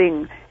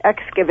helping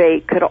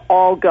excavate could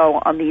all go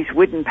on these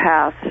wooden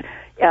paths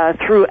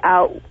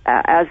throughout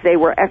as they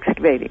were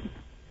excavating.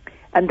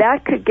 And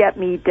that could get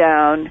me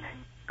down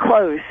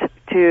close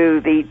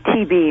to the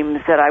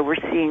T-beams that I was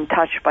seeing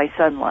touched by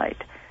sunlight.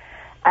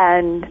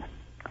 And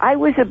I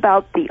was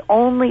about the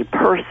only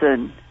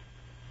person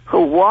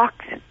who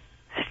walked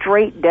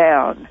straight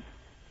down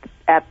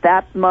at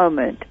that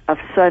moment of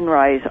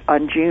sunrise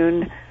on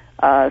June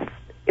 12th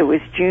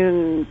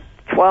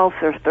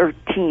or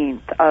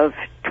 13th of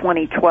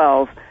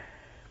 2012.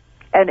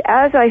 And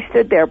as I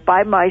stood there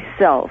by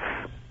myself,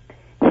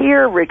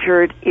 here,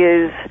 Richard,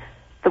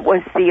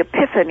 was the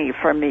epiphany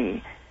for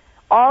me.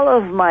 All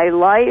of my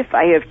life,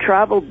 I have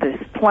traveled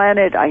this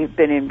planet. I have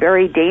been in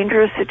very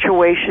dangerous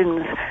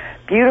situations,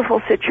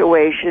 beautiful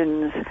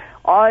situations,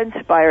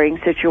 awe-inspiring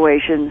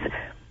situations.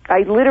 I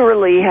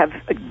literally have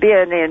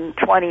been in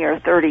 20 or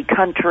 30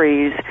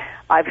 countries.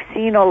 I've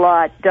seen a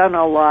lot, done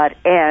a lot,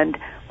 and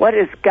what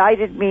has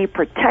guided me,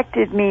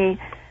 protected me,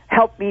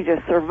 helped me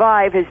to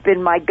survive has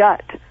been my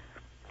gut.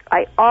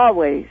 I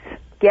always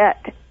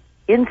get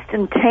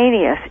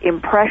instantaneous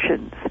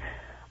impressions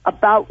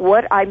about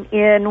what I'm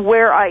in,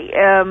 where I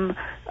am,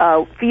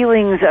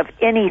 feelings of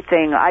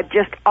anything. I've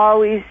just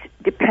always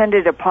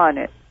depended upon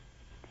it.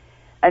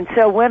 And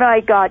so when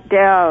I got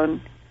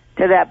down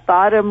to that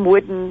bottom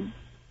wooden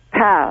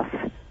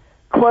path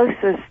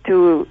closest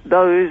to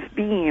those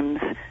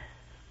beams,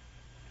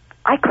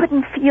 I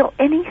couldn't feel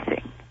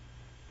anything.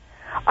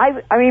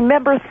 I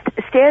remember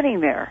standing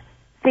there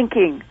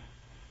thinking,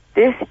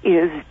 this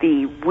is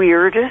the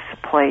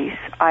weirdest place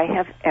I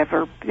have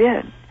ever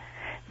been.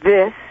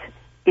 This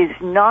is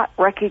not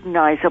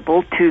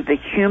recognizable to the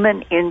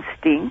human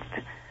instinct,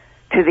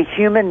 to the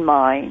human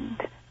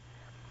mind.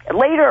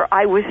 Later,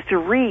 I was to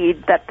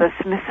read that the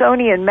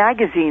Smithsonian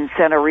Magazine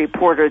sent a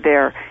reporter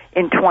there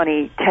in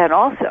 2010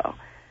 also.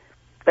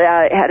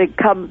 It had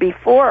come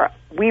before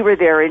we were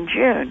there in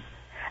June.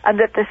 And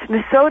that the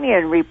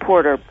Smithsonian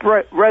reporter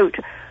wrote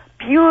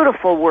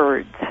beautiful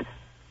words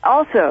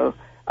also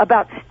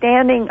about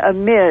standing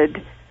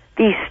amid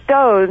these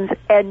stones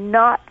and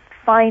not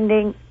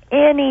finding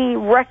any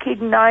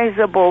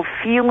recognizable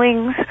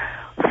feelings,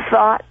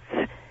 thoughts.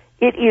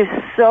 It is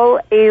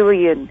so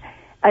alien,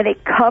 and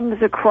it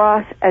comes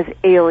across as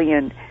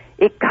alien.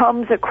 It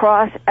comes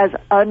across as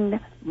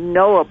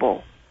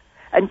unknowable.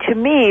 And to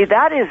me,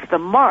 that is the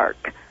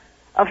mark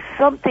of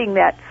something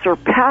that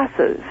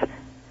surpasses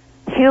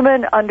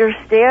human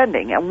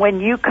understanding. And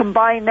when you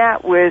combine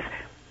that with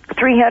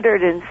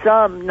 300 and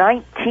some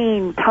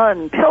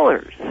 19-ton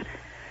pillars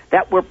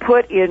that were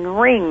put in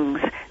rings,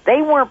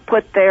 they weren't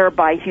put there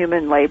by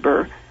human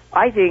labor,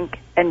 I think.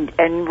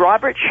 And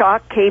Robert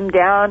Schoch came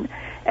down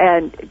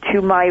and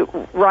to my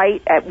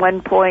right at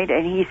one point,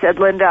 and he said,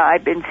 Linda,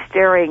 I've been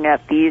staring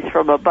at these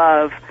from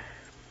above.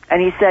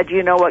 And he said,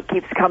 you know what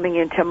keeps coming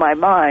into my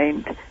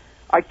mind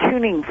are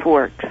tuning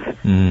forks.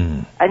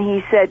 And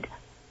he said,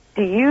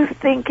 do you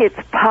think it's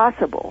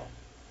possible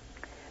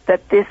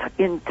that this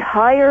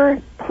entire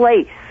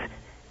place,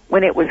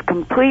 when it was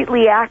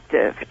completely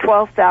active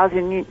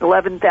 12,000,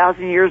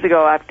 11,000 years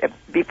ago,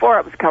 before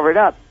it was covered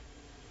up,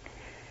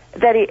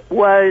 that it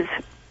was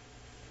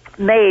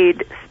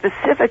made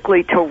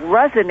specifically to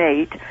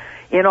resonate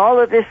in all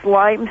of this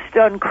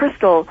limestone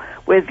crystal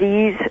with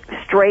these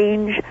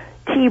strange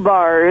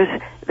T-bars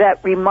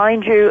that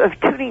remind you of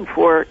tuning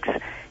forks?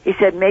 He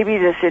said maybe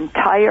this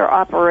entire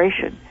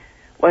operation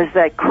was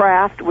that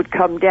craft would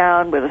come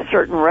down with a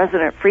certain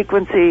resonant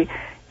frequency,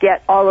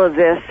 get all of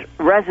this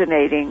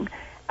resonating,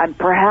 and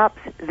perhaps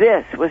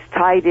this was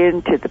tied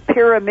into the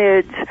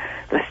pyramids,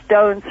 the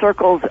stone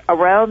circles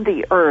around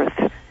the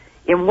earth,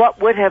 in what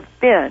would have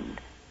been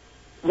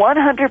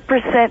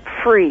 100%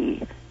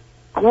 free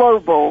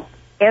global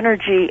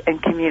energy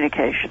and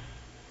communication.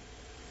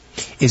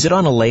 Is it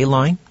on a ley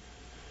line?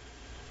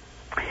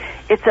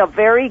 It's a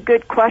very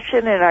good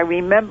question, and I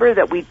remember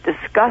that we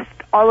discussed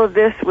all of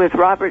this with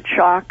Robert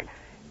Schoch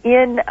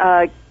in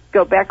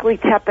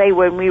Göbekli Tepe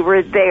when we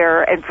were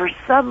there, and for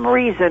some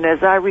reason,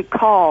 as I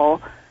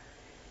recall,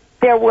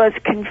 there was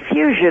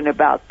confusion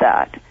about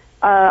that.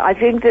 I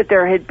think that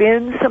there had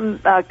been some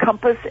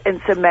compass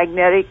and some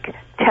magnetic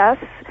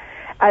tests,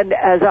 and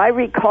as I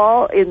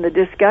recall in the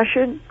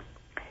discussion,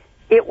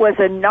 it was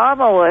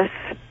anomalous,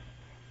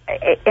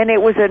 and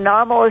it was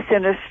anomalous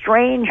in a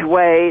strange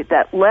way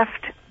that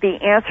left the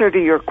answer to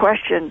your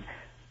question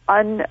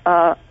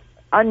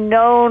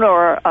unknown,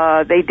 or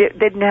they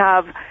didn't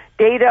have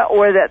data,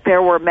 or that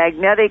there were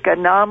magnetic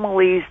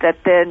anomalies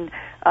that then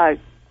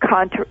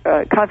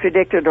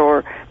contradicted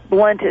or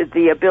blunted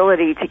the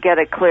ability to get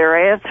a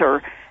clear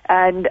answer.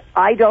 And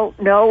I don't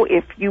know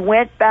if you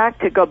went back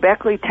to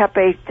Göbekli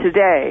Tepe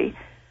today,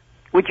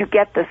 would you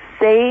get the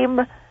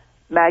same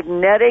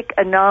magnetic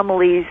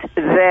anomalies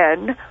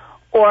then,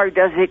 or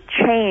does it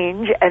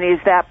change, and is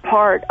that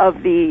part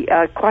of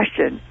the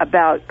question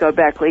about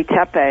Göbekli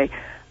Tepe?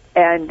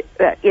 And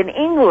in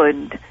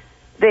England,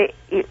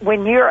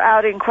 when you're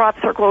out in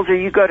crop circles or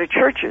you go to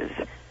churches,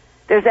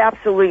 there's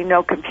absolutely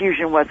no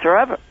confusion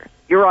whatsoever.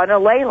 You're on a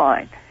ley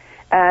line.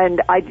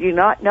 And I do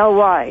not know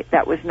why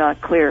that was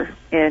not clear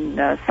in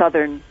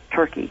southern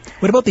Turkey.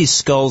 What about these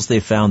skulls they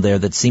found there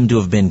that seem to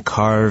have been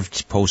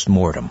carved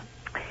post-mortem?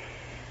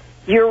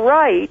 You're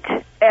right,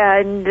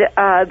 and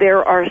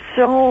there are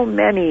so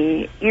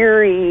many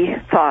eerie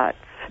thoughts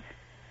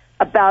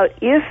about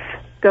if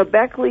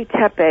Göbekli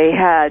Tepe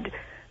had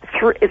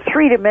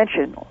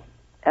three-dimensional,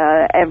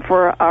 and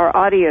for our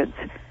audience,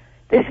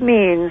 this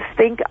means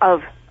think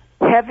of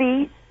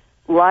heavy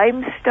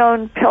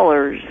limestone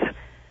pillars,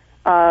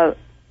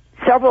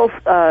 several,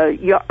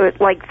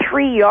 like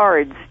 3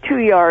 yards, 2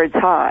 yards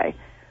high,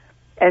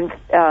 and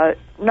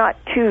not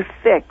too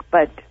thick,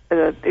 but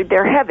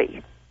they're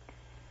heavy.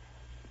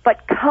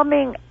 But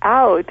coming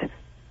out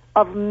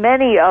of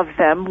many of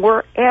them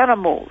were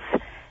animals.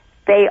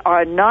 They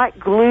are not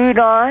glued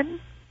on.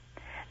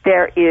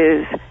 There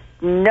is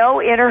no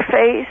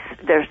interface.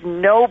 There's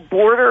no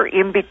border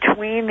in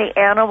between the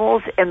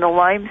animals and the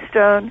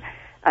limestone.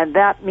 And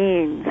that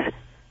means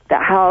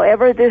that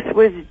however this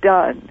was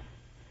done,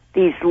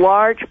 these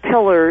large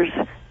pillars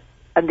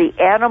and the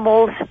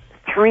animals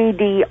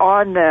 3D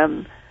on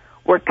them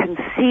were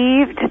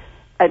conceived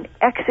and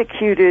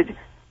executed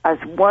as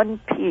one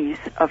piece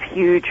of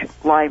huge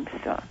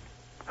limestone.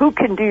 Who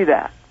can do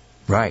that?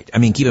 Right. I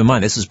mean, keep in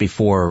mind, this is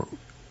before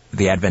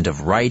the advent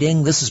of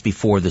writing. This is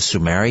before the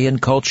Sumerian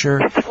culture.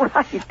 That's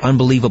right.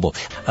 Unbelievable.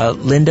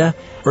 Linda,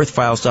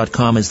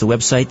 earthfiles.com is the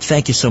website.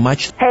 Thank you so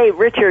much. Hey,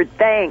 Richard,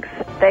 thanks.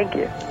 Thank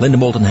you. Linda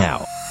Moulton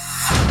Howe.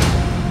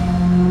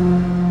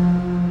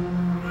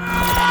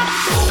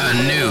 A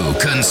new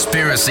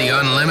Conspiracy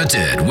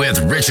Unlimited with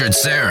Richard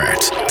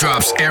Serrett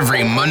drops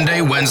every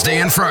Monday,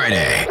 Wednesday, and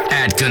Friday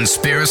at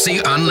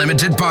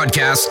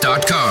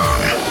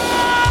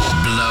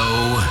conspiracyunlimitedpodcast.com.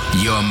 Blow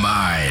your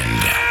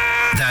mind.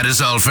 That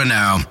is all for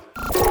now.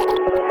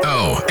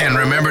 Oh, and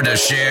remember to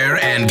share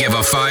and give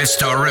a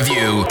 5-star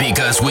review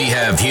because we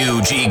have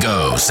huge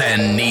egos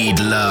and need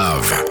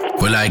love.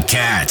 We're like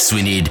cats.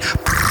 We need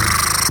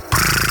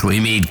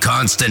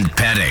constant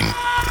petting.